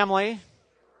my family,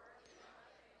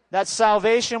 that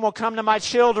salvation will come to my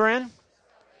children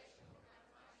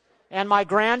and my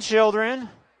grandchildren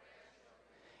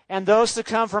and those to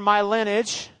come from my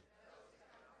lineage.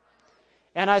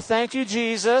 And I thank you,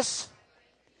 Jesus,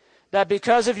 that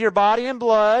because of your body and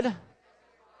blood,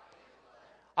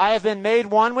 I have been made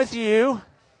one with you.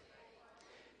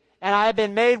 And I have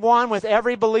been made one with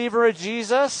every believer of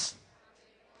Jesus.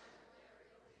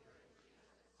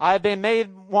 I have been made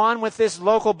one with this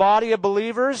local body of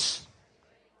believers.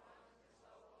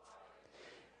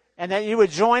 And that you would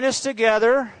join us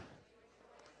together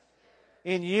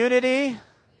in unity,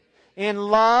 in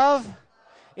love,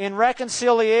 in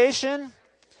reconciliation,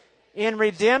 in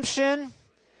redemption,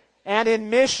 and in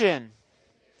mission.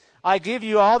 I give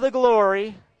you all the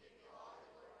glory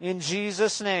in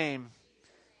Jesus' name.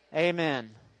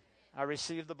 Amen. I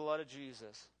receive the blood of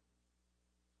Jesus.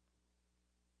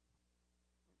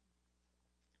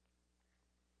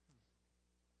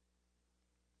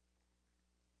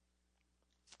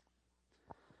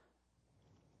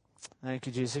 Thank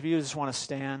you, Jesus. If you just want to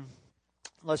stand,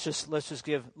 let's just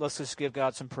give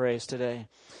God some praise today.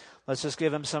 Let's just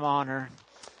give Him some honor.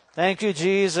 Thank you,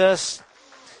 Jesus.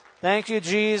 Thank you,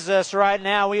 Jesus. Right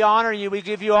now, we honor you. We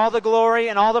give you all the glory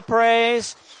and all the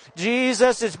praise.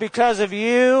 Jesus, it's because of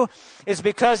you. It's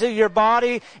because of your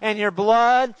body and your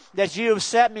blood that you have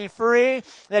set me free,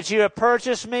 that you have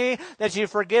purchased me, that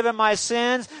you've forgiven my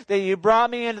sins, that you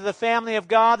brought me into the family of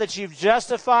God, that you've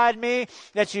justified me,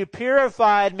 that you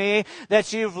purified me,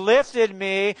 that you've lifted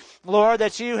me, Lord,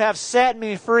 that you have set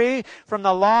me free from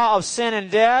the law of sin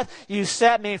and death. You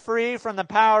set me free from the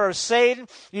power of Satan.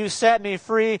 You set me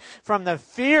free from the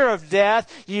fear of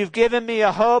death. You've given me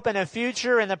a hope and a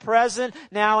future in the present,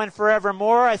 now and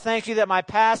forevermore. I thank you that my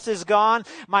past is gone,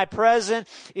 my present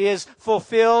is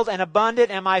fulfilled and abundant,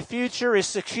 and my future is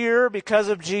secure because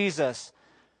of Jesus.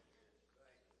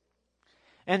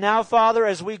 And now, Father,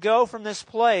 as we go from this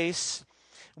place,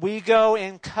 we go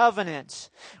in covenant.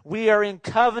 We are in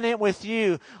covenant with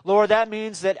you. Lord, that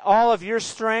means that all of your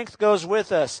strength goes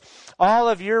with us. All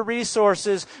of your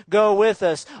resources go with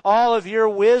us. All of your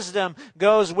wisdom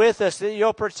goes with us. That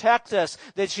you'll protect us,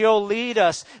 that you'll lead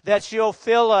us, that you'll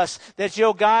fill us, that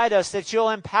you'll guide us, that you'll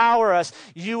empower us.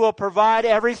 You will provide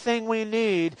everything we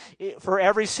need for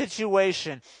every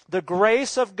situation. The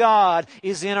grace of God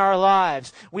is in our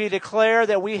lives. We declare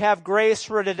that we have grace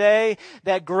for today,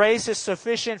 that grace is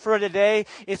sufficient for today.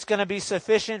 It's going to be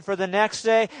sufficient for the next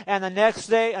day and the next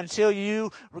day until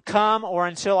you come or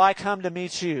until I come to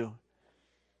meet you.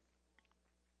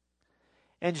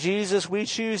 And Jesus, we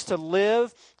choose to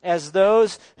live as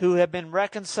those who have been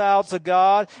reconciled to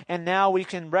God, and now we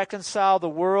can reconcile the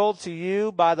world to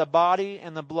you by the body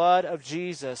and the blood of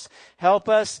Jesus. Help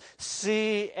us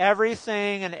see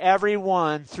everything and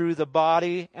everyone through the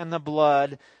body and the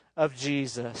blood of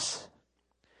Jesus.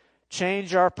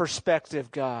 Change our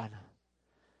perspective, God.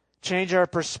 Change our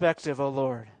perspective, O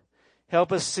Lord.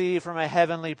 Help us see from a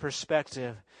heavenly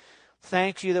perspective.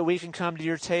 Thank you that we can come to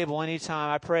your table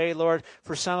anytime. I pray, Lord,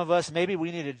 for some of us, maybe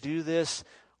we need to do this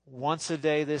once a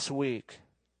day this week.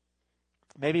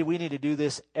 Maybe we need to do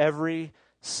this every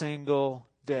single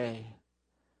day.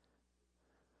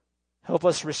 Help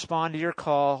us respond to your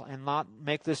call and not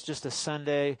make this just a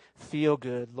Sunday feel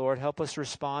good. Lord, help us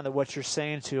respond to what you're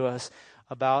saying to us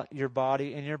about your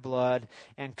body and your blood,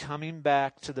 and coming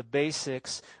back to the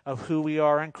basics of who we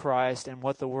are in Christ and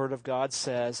what the Word of God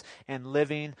says, and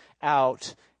living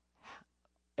out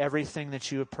everything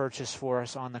that you have purchased for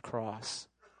us on the cross.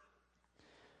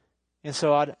 And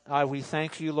so we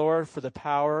thank you, Lord, for the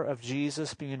power of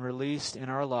Jesus being released in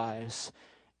our lives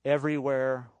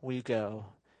everywhere we go.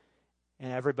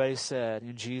 And everybody said,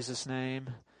 in Jesus' name,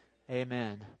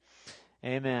 amen.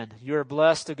 Amen. You are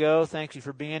blessed to go. Thank you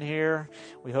for being here.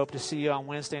 We hope to see you on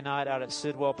Wednesday night out at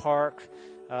Sidwell Park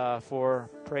for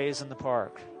Praise in the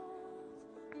Park.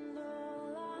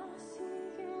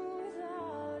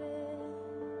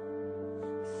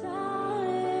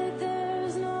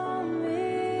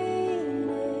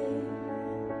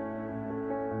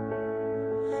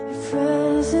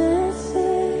 Present.